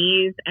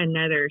days,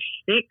 another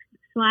 6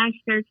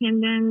 slashed their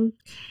tendons,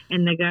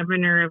 and the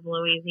governor of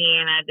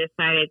Louisiana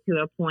decided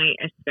to appoint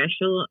a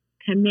special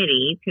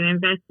committee to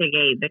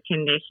investigate the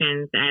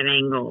conditions at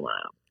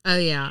Angola. Oh,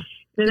 yeah.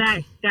 So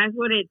that's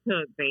what it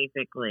took,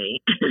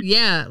 basically.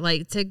 Yeah,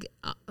 like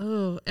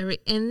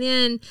and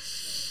then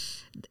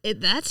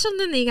that's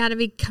something that you got to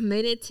be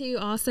committed to.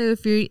 Also,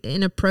 if you're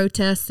in a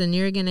protest and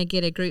you're going to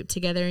get a group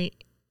together,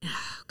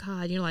 oh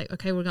God, you're like,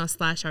 okay, we're going to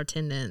slash our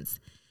tendons.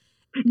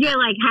 Yeah,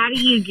 like how do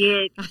you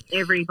get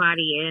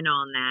everybody in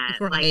on that?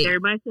 Right. Like there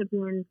must have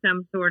been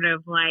some sort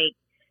of like,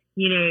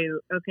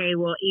 okay,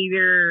 well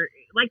either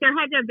like there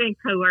had to have been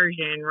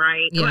coercion,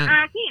 right? Yeah. Or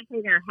I can't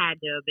say there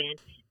had to have been.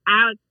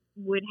 I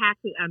would have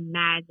to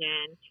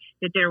imagine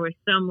that there was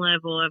some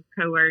level of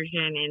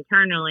coercion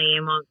internally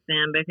amongst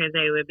them, because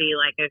they would be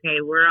like,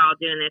 okay, we're all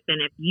doing this,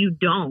 and if you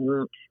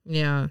don't,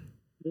 yeah,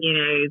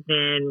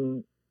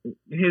 then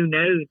who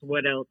knows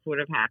what else would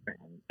have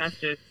happened. That's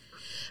just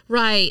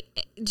right.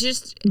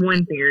 Just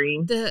one theory.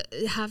 The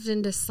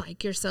having to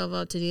psych yourself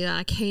up to do that,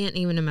 I can't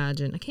even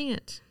imagine. I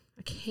can't.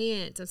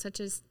 I'm such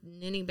a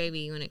ninny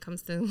baby when it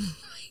comes to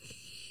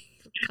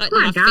cutting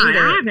my my God, finger.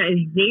 I have a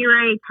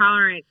zero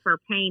tolerance for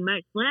pain,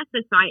 much less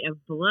the sight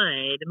of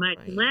blood,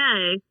 much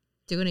less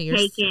doing it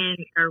yourself.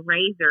 taking a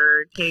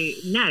razor to.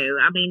 No,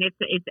 I mean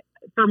it's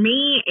for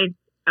me it's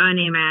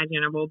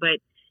unimaginable. But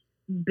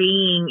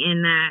being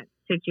in that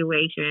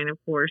situation, of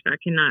course, I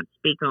cannot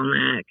speak on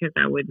that because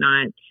I would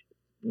not,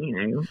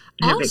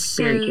 have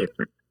experienced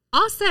it.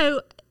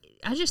 Also,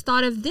 I just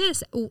thought of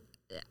this.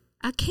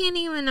 I can't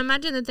even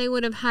imagine that they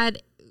would have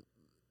had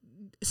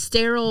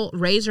sterile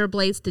razor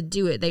blades to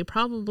do it. They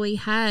probably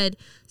had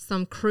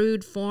some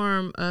crude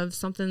form of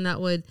something that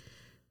would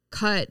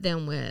cut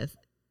them with.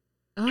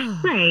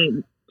 Oh. Right.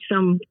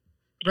 Some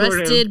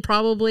rusted,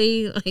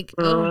 probably. Like,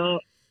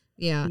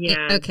 yeah.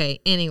 Yeah. Okay.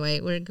 Anyway,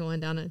 we're going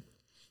down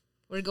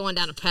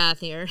a path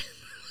here.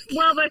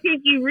 Well,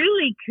 because you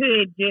really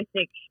could just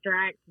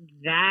extract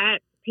that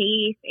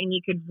piece, and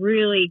you could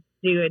really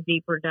do a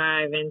deeper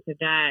dive into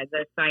that,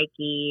 the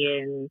psyche,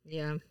 and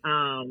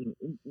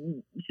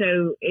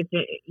so it's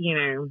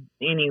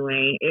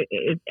anyway,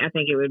 I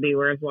think it would be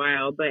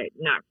worthwhile, but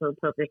not for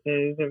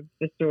purposes of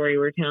the story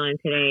we're telling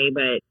today.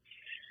 But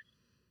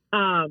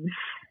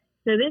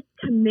so this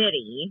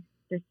committee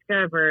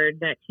discovered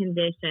that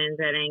conditions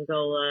at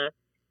Angola,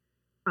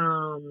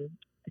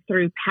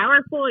 through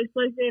powerful,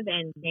 explosive,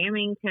 and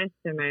damning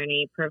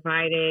testimony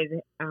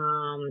provided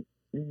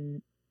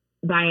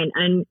by an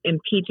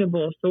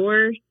unimpeachable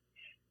source,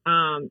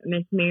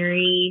 Miss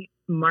Mary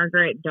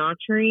Margaret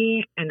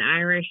Daughtry, an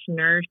Irish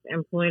nurse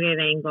employed at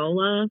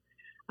Angola,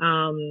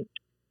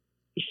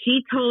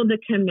 she told the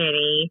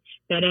committee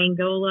that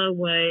Angola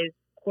was,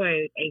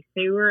 quote, a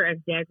sewer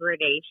of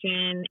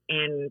degradation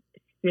and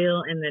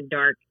still in the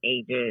dark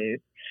ages.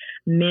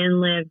 Men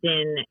lived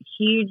in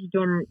huge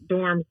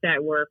dorms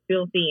that were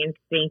filthy and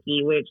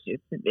stinky, which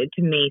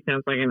to me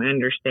sounds like an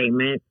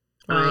understatement.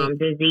 Right.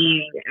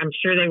 Disease, I'm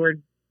sure they were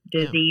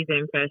disease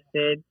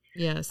infested.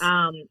 Yes.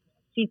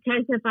 She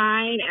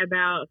testified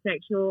about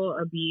sexual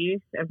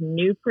abuse of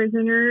new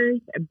prisoners,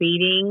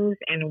 beatings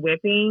and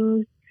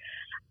whippings.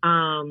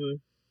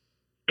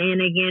 And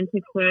again,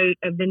 to quote,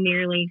 of the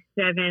nearly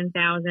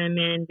 7,000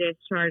 men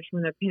discharged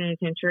from the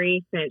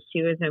penitentiary since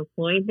she was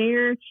employed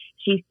there,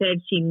 she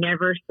said she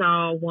never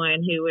saw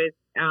one who was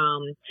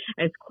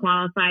as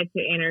qualified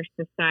to enter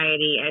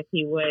society as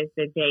he was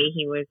the day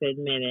he was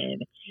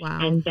admitted.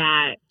 Wow. And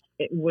that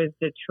was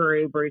the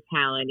true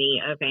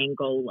brutality of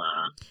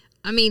Angola.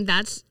 I mean,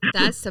 that's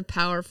a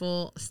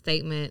powerful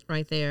statement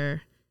right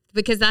there,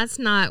 because that's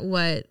not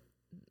what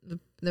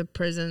the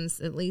prisons,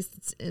 at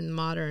least in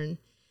modern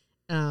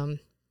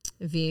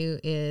view,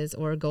 is,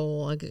 or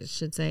goal, I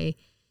should say.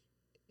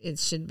 It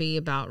should be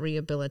about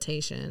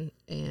rehabilitation.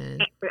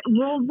 And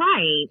well,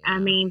 right. I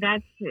mean,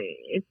 that's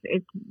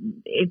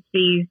it's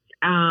these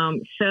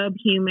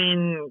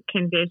subhuman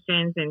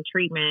conditions and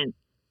treatments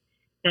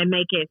that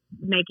make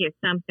it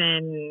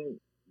something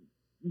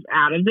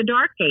out of the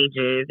dark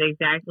ages.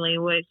 Exactly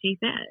what she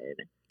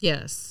said.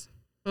 Yes.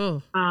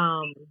 Oh.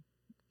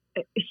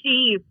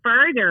 She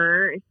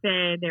further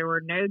said there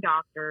were no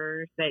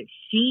doctors, that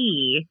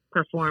she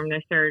performed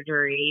the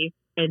surgeries,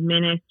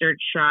 administered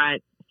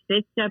shots,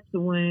 stitched up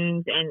the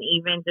wounds, and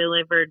even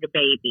delivered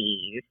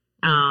babies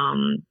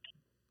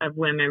of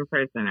women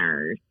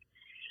prisoners.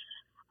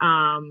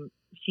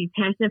 She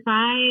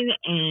testified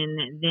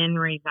and then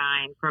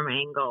resigned from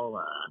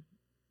Angola.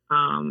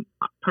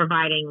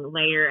 providing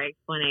later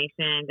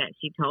explanation that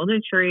she told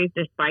the truth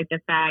despite the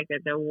fact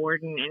that the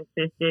warden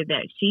insisted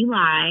that she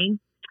lied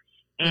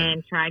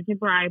and tried to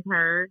bribe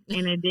her,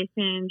 in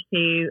addition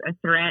to a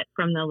threat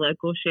from the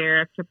local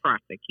sheriff to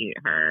prosecute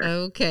her.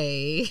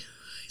 Okay.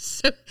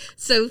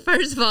 So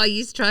first of all,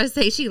 you try to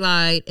say she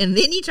lied, and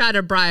then you try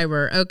to bribe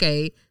her.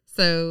 Okay.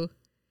 So.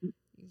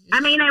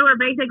 I mean, they were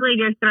basically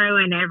just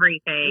throwing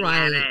everything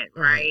at it,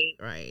 right?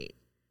 Right.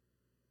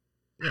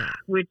 Yeah.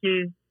 Which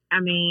is, I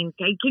mean,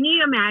 can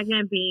you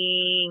imagine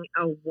being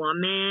a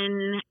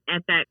woman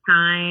at that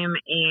time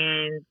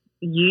and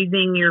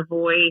using your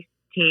voice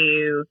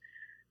to,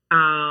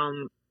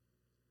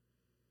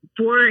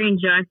 for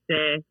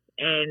injustice,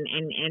 and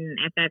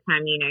at that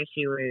time, you know,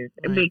 she was,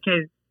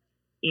 because,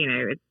 you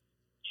know, it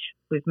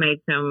was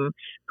made some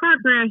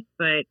progress,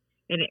 but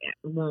it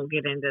won't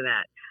get into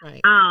that.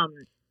 Right.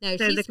 No,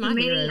 so the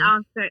committee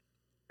also,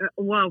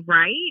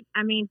 right?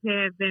 I mean, to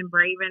have been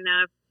brave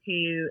enough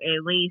to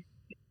at least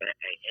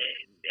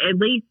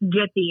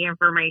get the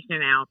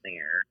information out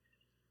there.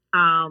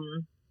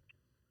 And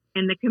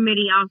the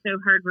committee also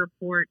heard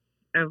reports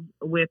of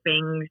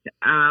whippings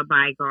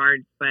by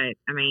guards, but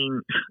I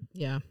mean,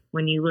 yeah,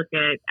 when you look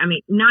at, I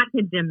mean, not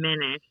to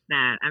diminish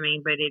that, I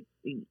mean, but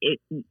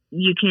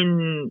you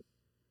can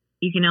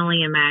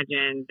only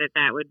imagine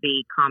that would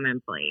be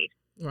commonplace,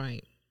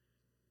 right?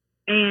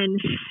 And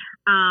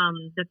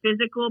the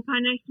physical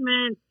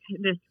punishment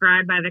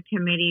described by the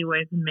committee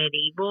was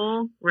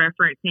medieval,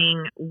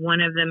 referencing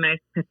one of the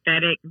most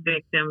pathetic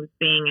victims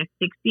being a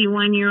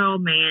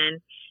 61-year-old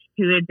man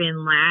who had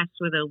been lashed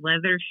with a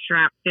leather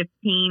strap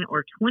 15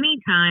 or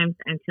 20 times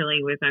until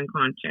he was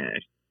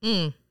unconscious.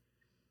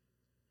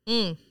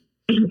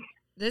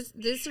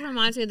 This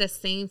reminds me of the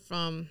scene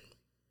from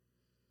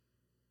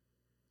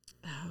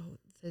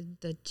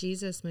the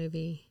Jesus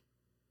movie.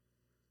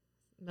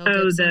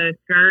 The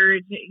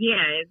Scourge.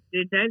 Yeah,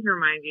 it does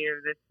remind you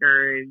of the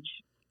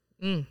Scourge.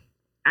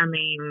 I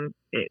mean,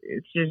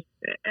 it's just,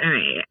 I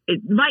mean,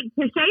 like,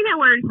 to say the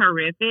word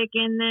horrific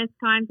in this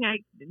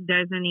context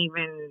doesn't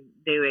even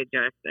do it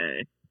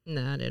justice.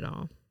 Not at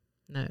all.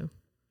 No.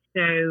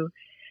 So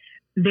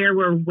there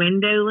were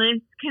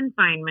windowless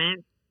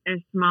confinements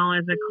as small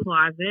as a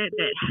closet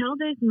that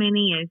held as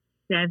many as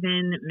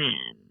 7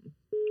 men.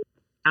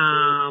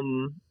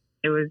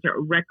 It was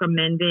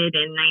recommended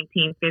in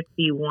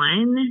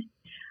 1951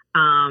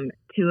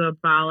 to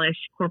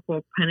abolish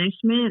corporal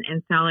punishment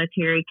and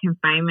solitary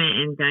confinement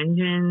in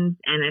dungeons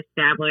and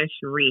establish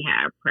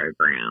rehab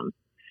programs.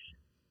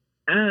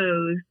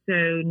 Oh,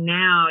 so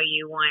now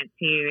you want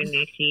to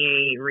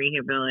initiate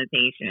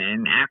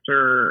rehabilitation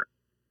after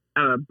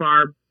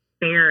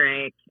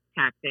barbaric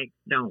tactics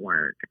don't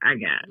work, I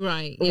guess.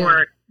 Right.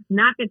 Or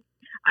not that,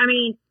 I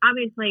mean,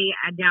 obviously,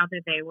 I doubt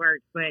that they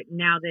worked, but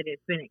now that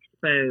it's been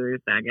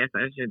exposed, I guess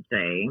I should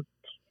say.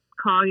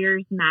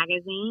 Collier's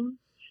Magazine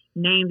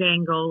named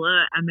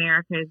Angola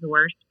America's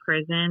worst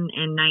prison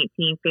in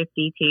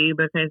 1952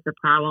 because the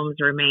problems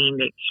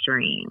remained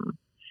extreme.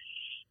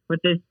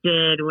 What this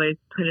did was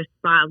put a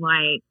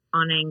spotlight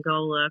on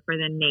Angola for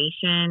the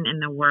nation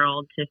and the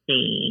world to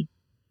see.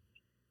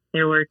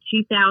 There were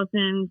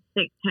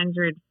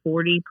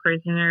 2,640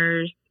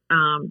 prisoners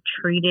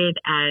treated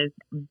as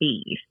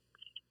beasts.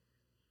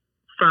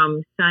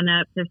 From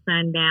sunup to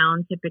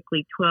sundown,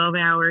 typically 12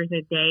 hours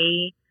a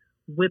day,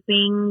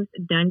 whippings,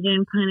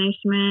 dungeon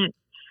punishment,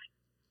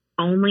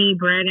 only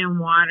bread and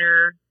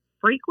water,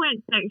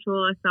 frequent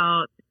sexual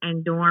assaults,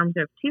 and dorms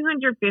of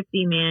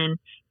 250 men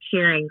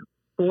sharing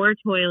 4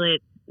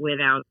 toilets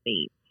without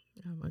seats.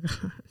 Oh my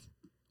God.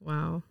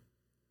 Wow.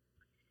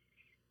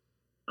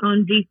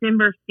 On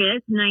December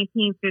 5th,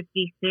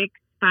 1956,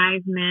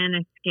 5 men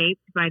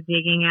escaped by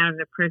digging out of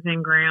the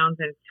prison grounds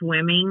and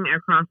swimming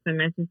across the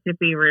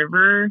Mississippi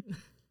River.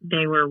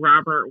 They were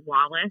Robert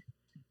Wallace,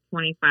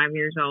 25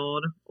 years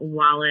old,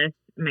 Wallace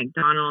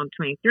McDonald,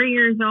 23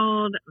 years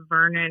old,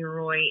 Vernon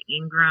Roy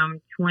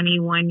Ingram,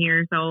 21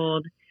 years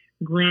old,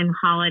 Glenn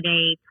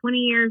Holiday, 20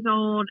 years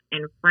old,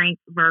 and Frank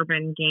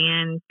Verben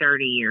Gann,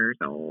 30 years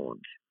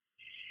old.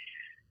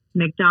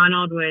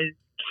 McDonald was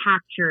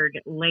captured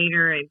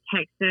later in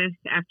Texas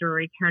after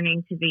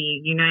returning to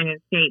the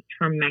United States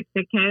from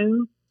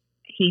Mexico.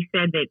 He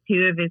said that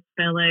 2 of his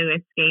fellow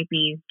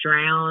escapees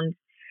drowned,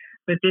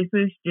 but this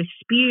was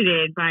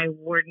disputed by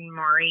Warden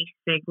Maurice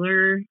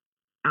Sigler.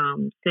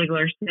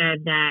 Sigler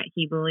said that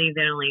he believed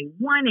that only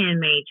 1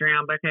 inmate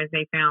drowned because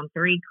they found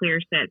 3 clear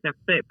sets of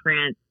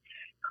footprints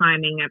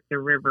climbing up the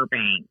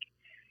riverbank.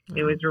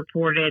 It was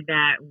reported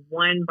that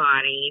 1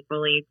 body,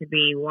 believed to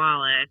be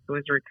Wallace,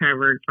 was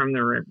recovered from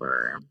the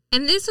river.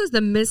 And this was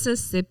the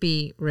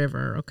Mississippi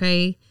River,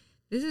 okay?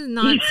 This is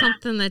not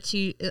something that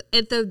you,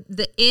 at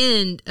the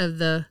end of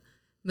the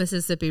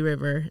Mississippi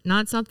River,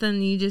 not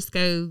something you just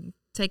go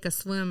take a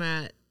swim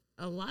at.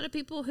 A lot of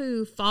people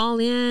who fall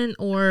in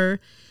or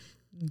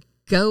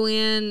go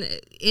in,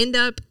 end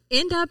up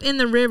in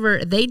the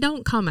river, they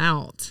don't come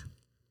out.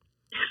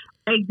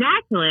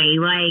 Exactly.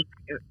 Like,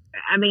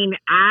 I mean,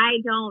 I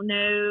don't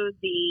know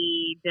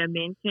the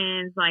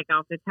dimensions like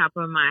off the top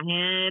of my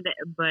head,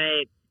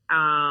 but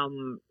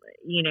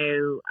you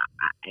know,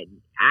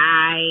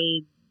 I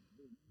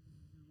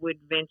would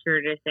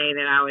venture to say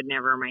that I would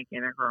never make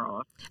it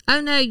across.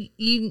 Oh no,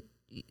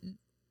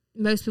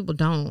 most people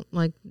don't.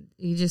 Like,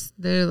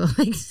 they're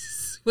like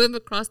swim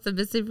across the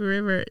Mississippi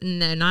River.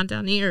 No, not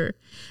down here.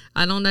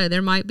 I don't know.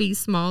 There might be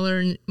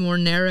smaller, more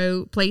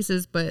narrow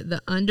places, but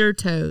the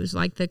undertows,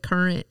 like the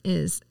current,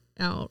 is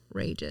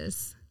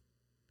outrageous.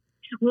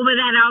 Well, but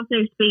that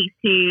also speaks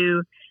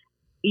to,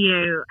 you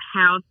know,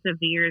 how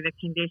severe the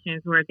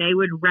conditions were. They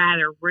would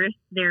rather risk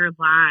their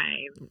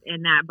lives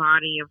in that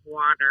body of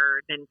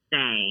water than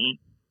stay.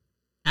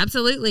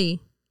 Absolutely.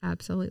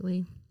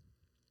 Absolutely.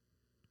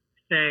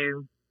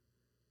 So,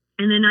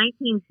 in the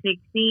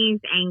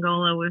 1960s,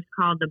 Angola was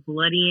called the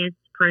bloodiest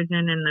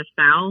prison in the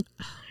South.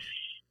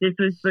 This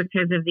was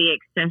because of the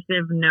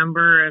excessive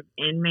number of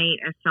inmate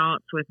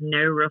assaults with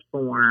no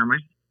reform.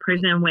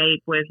 Prison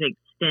rape was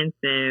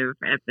extensive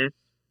at this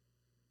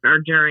or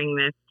during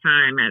this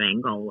time at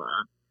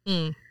Angola.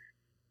 Mm.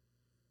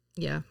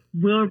 Yeah.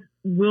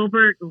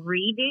 Wilbert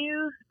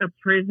Redu, a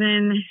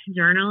prison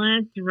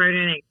journalist, wrote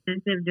an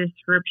extensive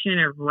description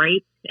of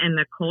rapes and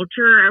the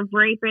culture of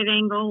rape at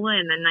Angola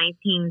in the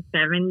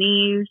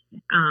 1970s,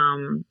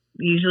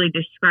 usually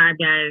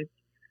described as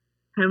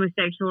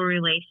homosexual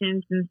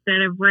relations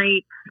instead of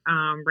rape.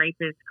 Rape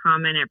is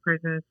common at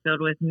prisons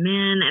filled with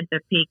men at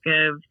the peak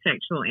of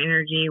sexual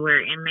energy,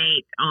 where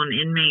inmate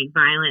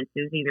violence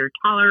is either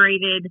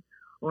tolerated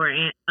or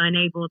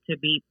unable to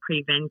be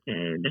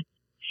prevented.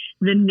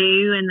 The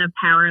new and the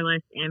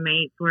powerless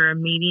inmates were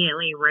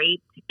immediately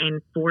raped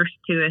and forced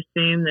to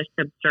assume the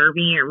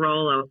subservient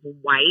role of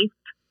wife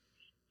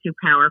to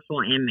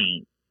powerful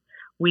inmates.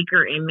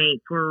 Weaker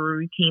inmates were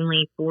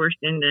routinely forced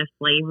into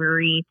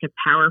slavery to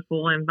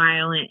powerful and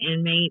violent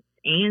inmates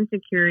and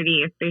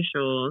security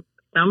officials,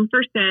 some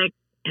for sex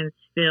and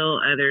still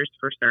others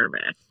for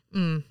service.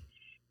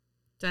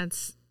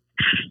 That's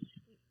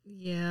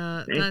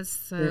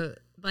so,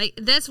 like,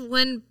 that's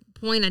one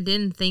point I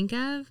didn't think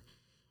of,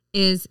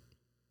 is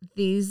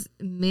these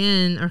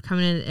men are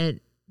coming in at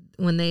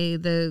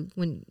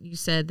when you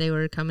said they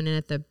were coming in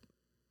at the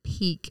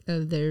peak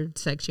of their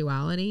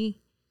sexuality.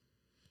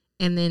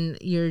 And then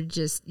you're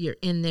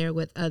in there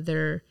with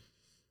other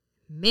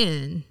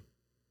men.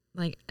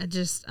 Like,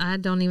 I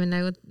don't even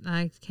know.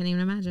 I can't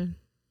even imagine.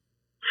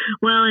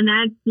 Well, and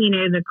that's, you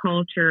know, the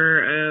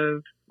culture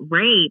of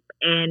rape.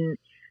 And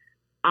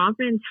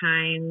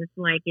oftentimes,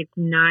 like, it's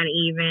not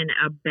even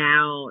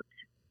about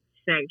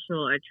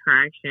sexual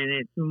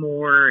attraction. It's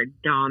more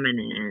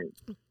dominant.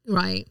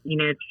 Right. You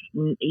know,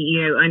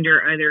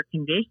 under other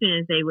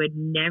conditions, they would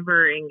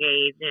never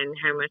engage in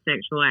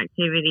homosexual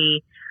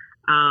activity.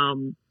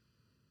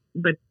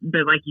 But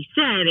like you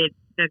said, it's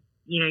that,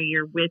 you know,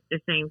 you're with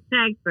the same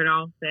sex, but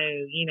also,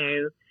 you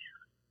know,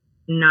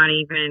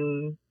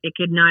 it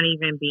could not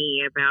even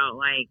be about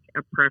like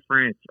a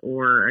preference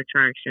or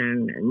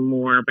attraction,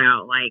 more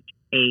about like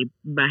a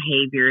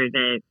behavior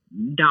that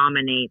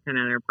dominates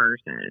another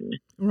person.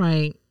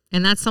 Right.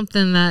 And that's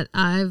something that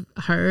I've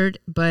heard,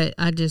 but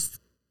I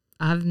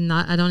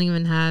don't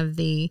even have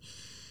I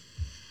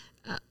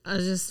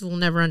just will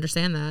never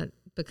understand that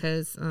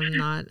because I'm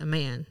not a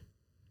man.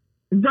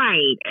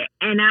 Right.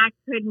 And I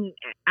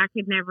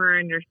could never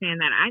understand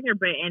that either.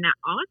 But, and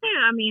also,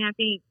 I mean, I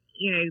think,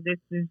 you know, this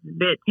is a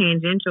bit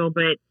tangential,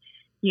 but,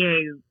 you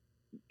know,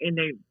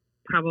 and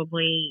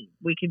probably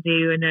we could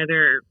do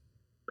another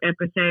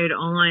episode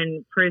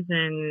on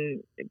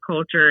prison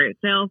culture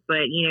itself,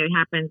 but, you know, it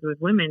happens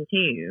with women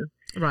too.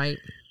 Right.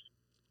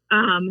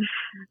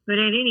 But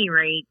at any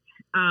rate,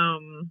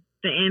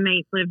 the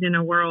inmates lived in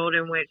a world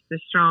in which the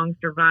strong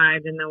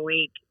survived and the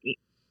weak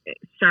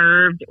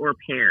served or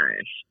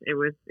perished. It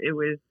was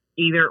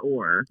either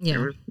or. Yeah.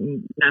 There was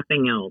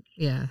nothing else.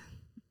 Yeah.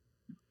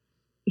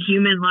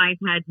 Human life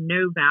had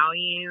no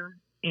value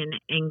in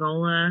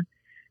Angola.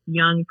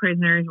 Young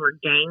prisoners were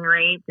gang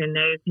raped, and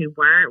those who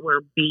weren't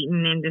were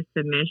beaten into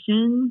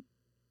submission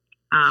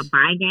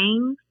by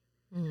gangs.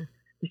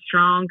 The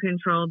strong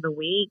controlled the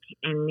weak,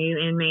 and new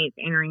inmates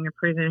entering the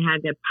prison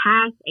had to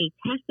pass a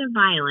test of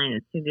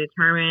violence to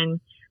determine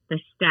the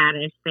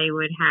status they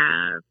would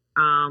have.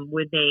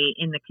 Would they,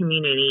 in the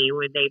community,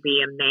 would they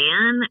be a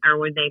man or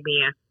would they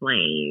be a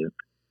slave?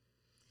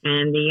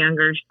 And the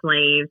younger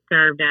slaves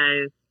served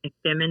as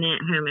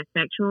effeminate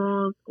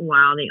homosexuals,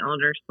 while the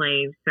older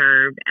slaves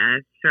served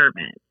as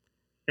servants.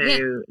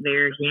 So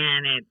there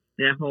again, it's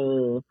the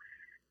whole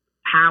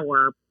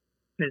power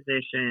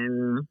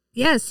position.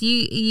 Yes,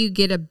 you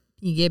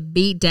get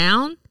beat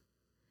down,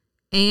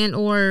 and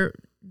or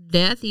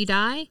death, you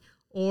die,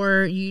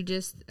 or you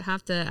just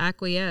have to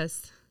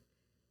acquiesce,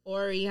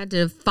 or you have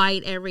to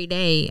fight every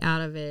day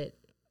out of it.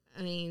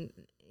 I mean,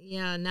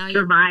 yeah, now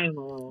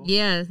survival.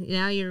 Yeah,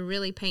 now you're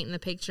really painting the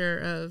picture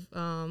of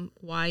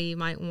why you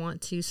might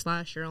want to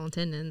slash your own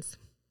tendons.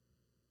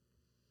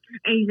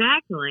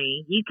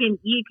 Exactly. You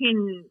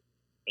can,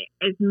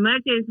 as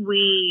much as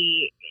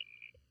we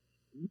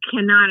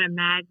cannot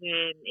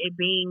imagine it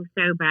being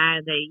so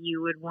bad that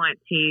you would want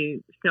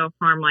to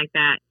self-harm like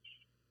that,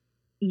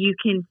 you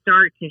can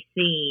start to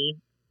see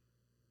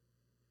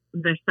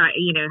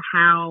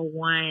how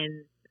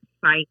one's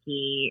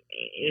psyche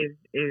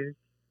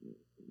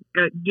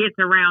gets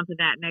around to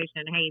that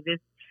notion. Hey,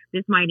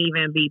 this might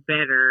even be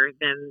better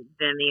than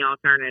the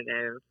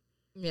alternative.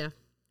 Yeah.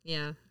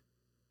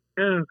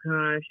 Oh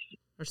gosh.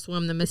 Or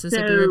swim the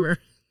Mississippi River.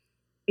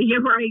 Yeah,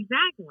 right,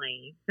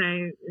 exactly.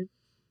 So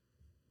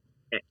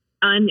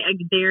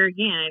there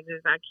again,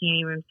 I can't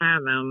even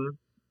fathom.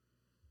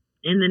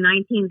 In the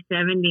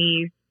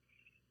 1970s,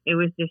 it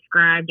was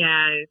described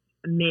as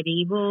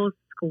medieval,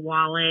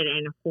 squalid,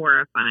 and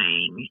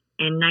horrifying.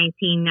 In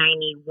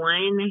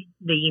 1991,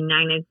 the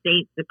United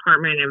States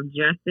Department of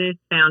Justice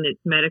found its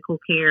medical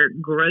care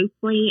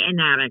grossly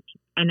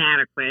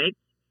inadequate.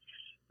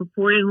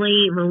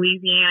 Reportedly,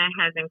 Louisiana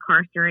has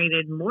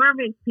incarcerated more of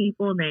its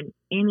people than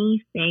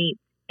any state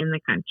in the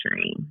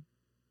country.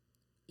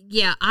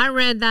 Yeah, I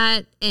read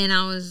that and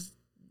I was,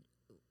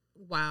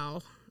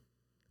 wow.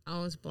 I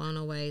was blown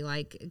away.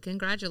 Like,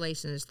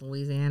 congratulations,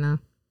 Louisiana.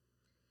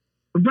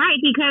 Right,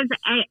 because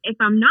if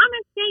I'm not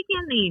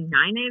mistaken, the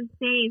United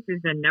States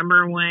is the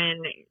number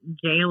one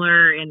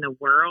jailer in the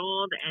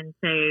world. And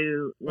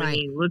so when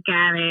you look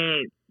at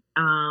it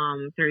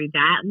through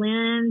that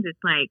lens,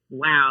 it's like,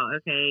 wow,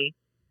 okay,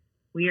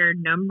 we are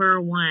number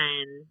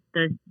one,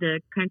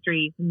 the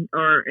country's,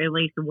 or at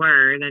least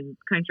were, the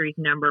country's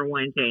number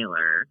one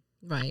jailer.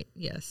 Right,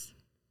 yes.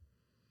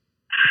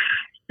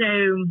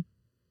 So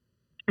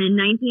in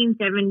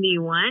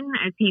 1971,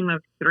 a team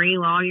of 3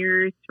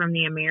 lawyers from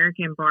the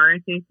American Bar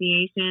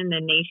Association, the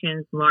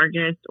nation's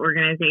largest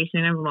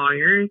organization of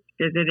lawyers,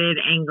 visited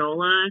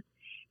Angola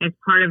as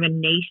part of a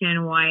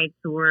nationwide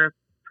tour of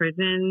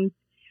prisons.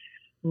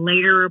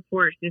 Later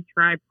reports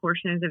describe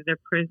portions of the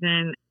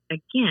prison,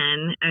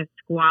 again, as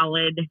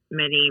squalid,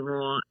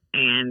 medieval,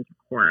 and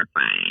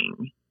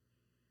horrifying.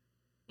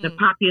 The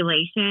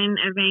population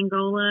of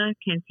Angola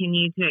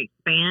continued to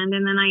expand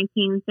in the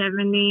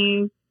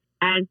 1970s.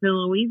 As the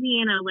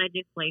Louisiana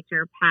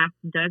legislature passed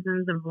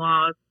dozens of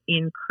laws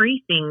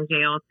increasing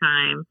jail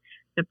time,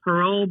 the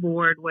parole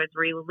board was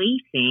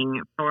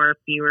releasing for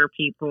fewer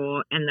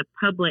people, and the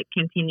public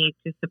continued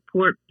to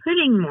support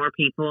putting more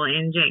people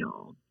in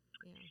jail.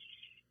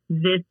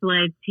 This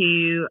led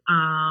to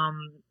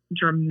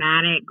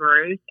dramatic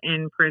growth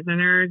in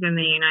prisoners in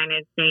the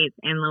United States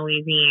and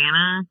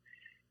Louisiana.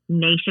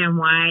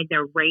 Nationwide,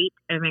 the rate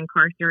of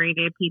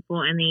incarcerated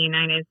people in the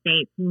United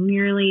States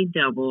nearly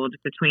doubled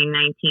between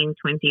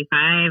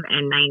 1925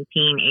 and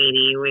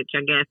 1980, which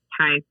I guess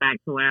ties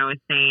back to what I was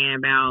saying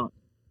about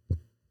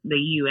the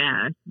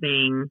U.S.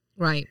 being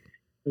the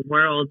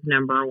world's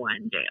number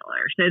one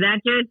jailer. So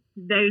that just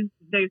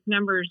those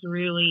numbers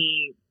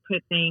really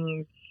put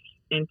things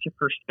into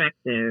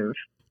perspective.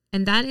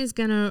 And that is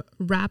going to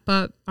wrap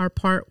up our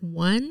part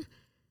 1.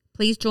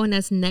 Please join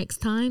us next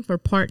time for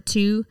part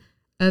 2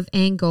 of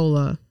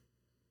Angola.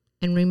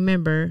 And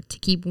remember to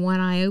keep one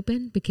eye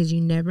open because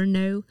you never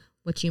know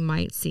what you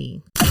might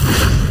see.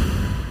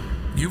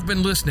 You've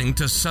been listening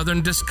to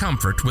Southern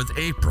Discomfort with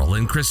April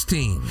and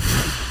Christine.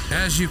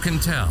 As you can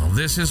tell,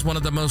 this is one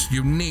of the most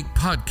unique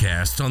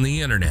podcasts on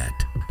the internet.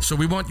 So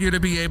we want you to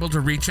be able to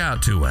reach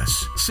out to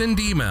us. Send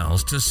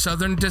emails to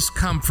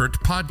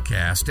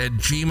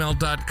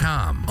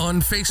southerndiscomfortpodcast@gmail.com.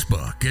 On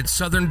Facebook at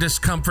Southern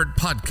Discomfort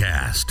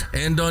Podcast.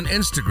 And on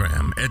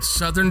Instagram at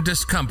Southern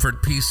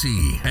Discomfort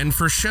PC. And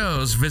for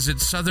shows, visit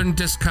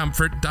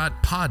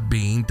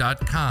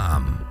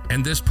southerndiscomfort.podbean.com.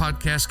 And this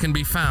podcast can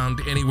be found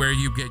anywhere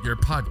you get your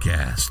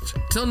podcasts.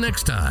 Till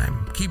next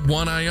time, keep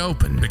one eye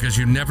open because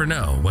you never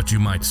know what you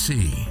might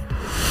see.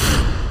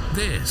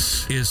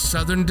 This is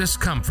Southern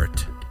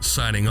Discomfort,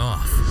 signing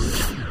off.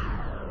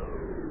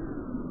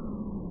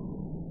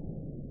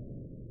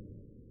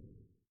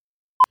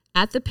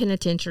 At the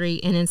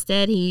penitentiary, and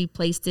instead he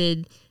placed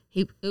it,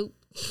 I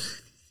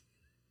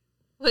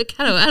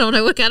don't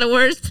know what kind of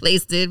words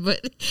placed it, but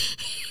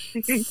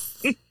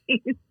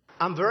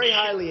I'm very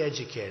highly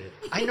educated.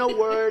 I know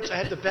words. I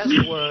have the best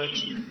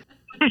words.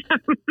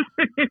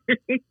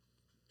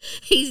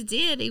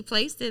 He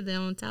placed it there,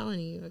 I'm telling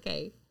you.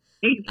 Okay.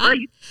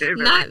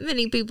 Not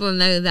many people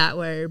know that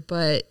word,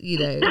 but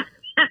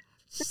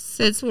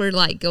since we're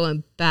like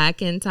going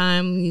back in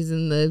time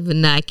using the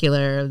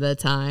vernacular of the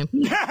time.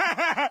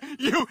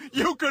 You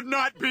could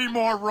not be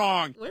more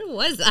wrong. Where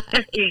was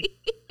I?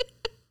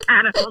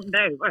 I don't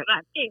know, but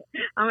I can't.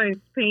 I'm going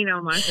to pee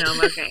on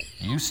myself. Okay.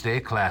 You stay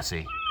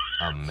classy,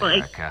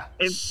 America.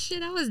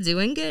 Shit, I was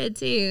doing good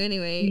too.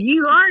 Anyway,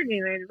 you are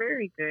doing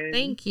very good.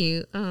 Thank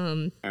you.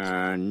 No.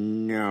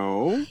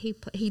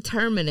 He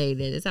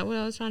terminated. Is that what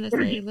I was trying to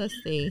say? Let's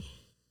see.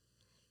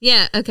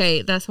 Yeah.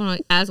 Okay, that's one.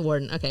 As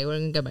warden. Okay, we're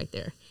gonna go back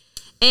there.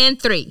 And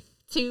 3,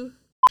 2,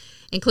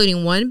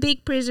 including one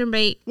big prison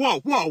break. Whoa!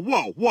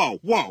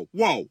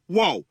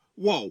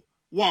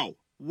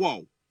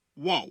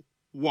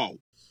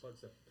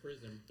 What's a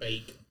prison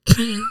bake?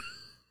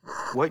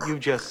 What you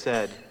just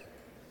said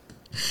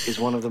is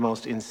one of the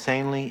most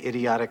insanely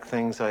idiotic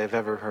things I have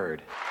ever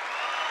heard.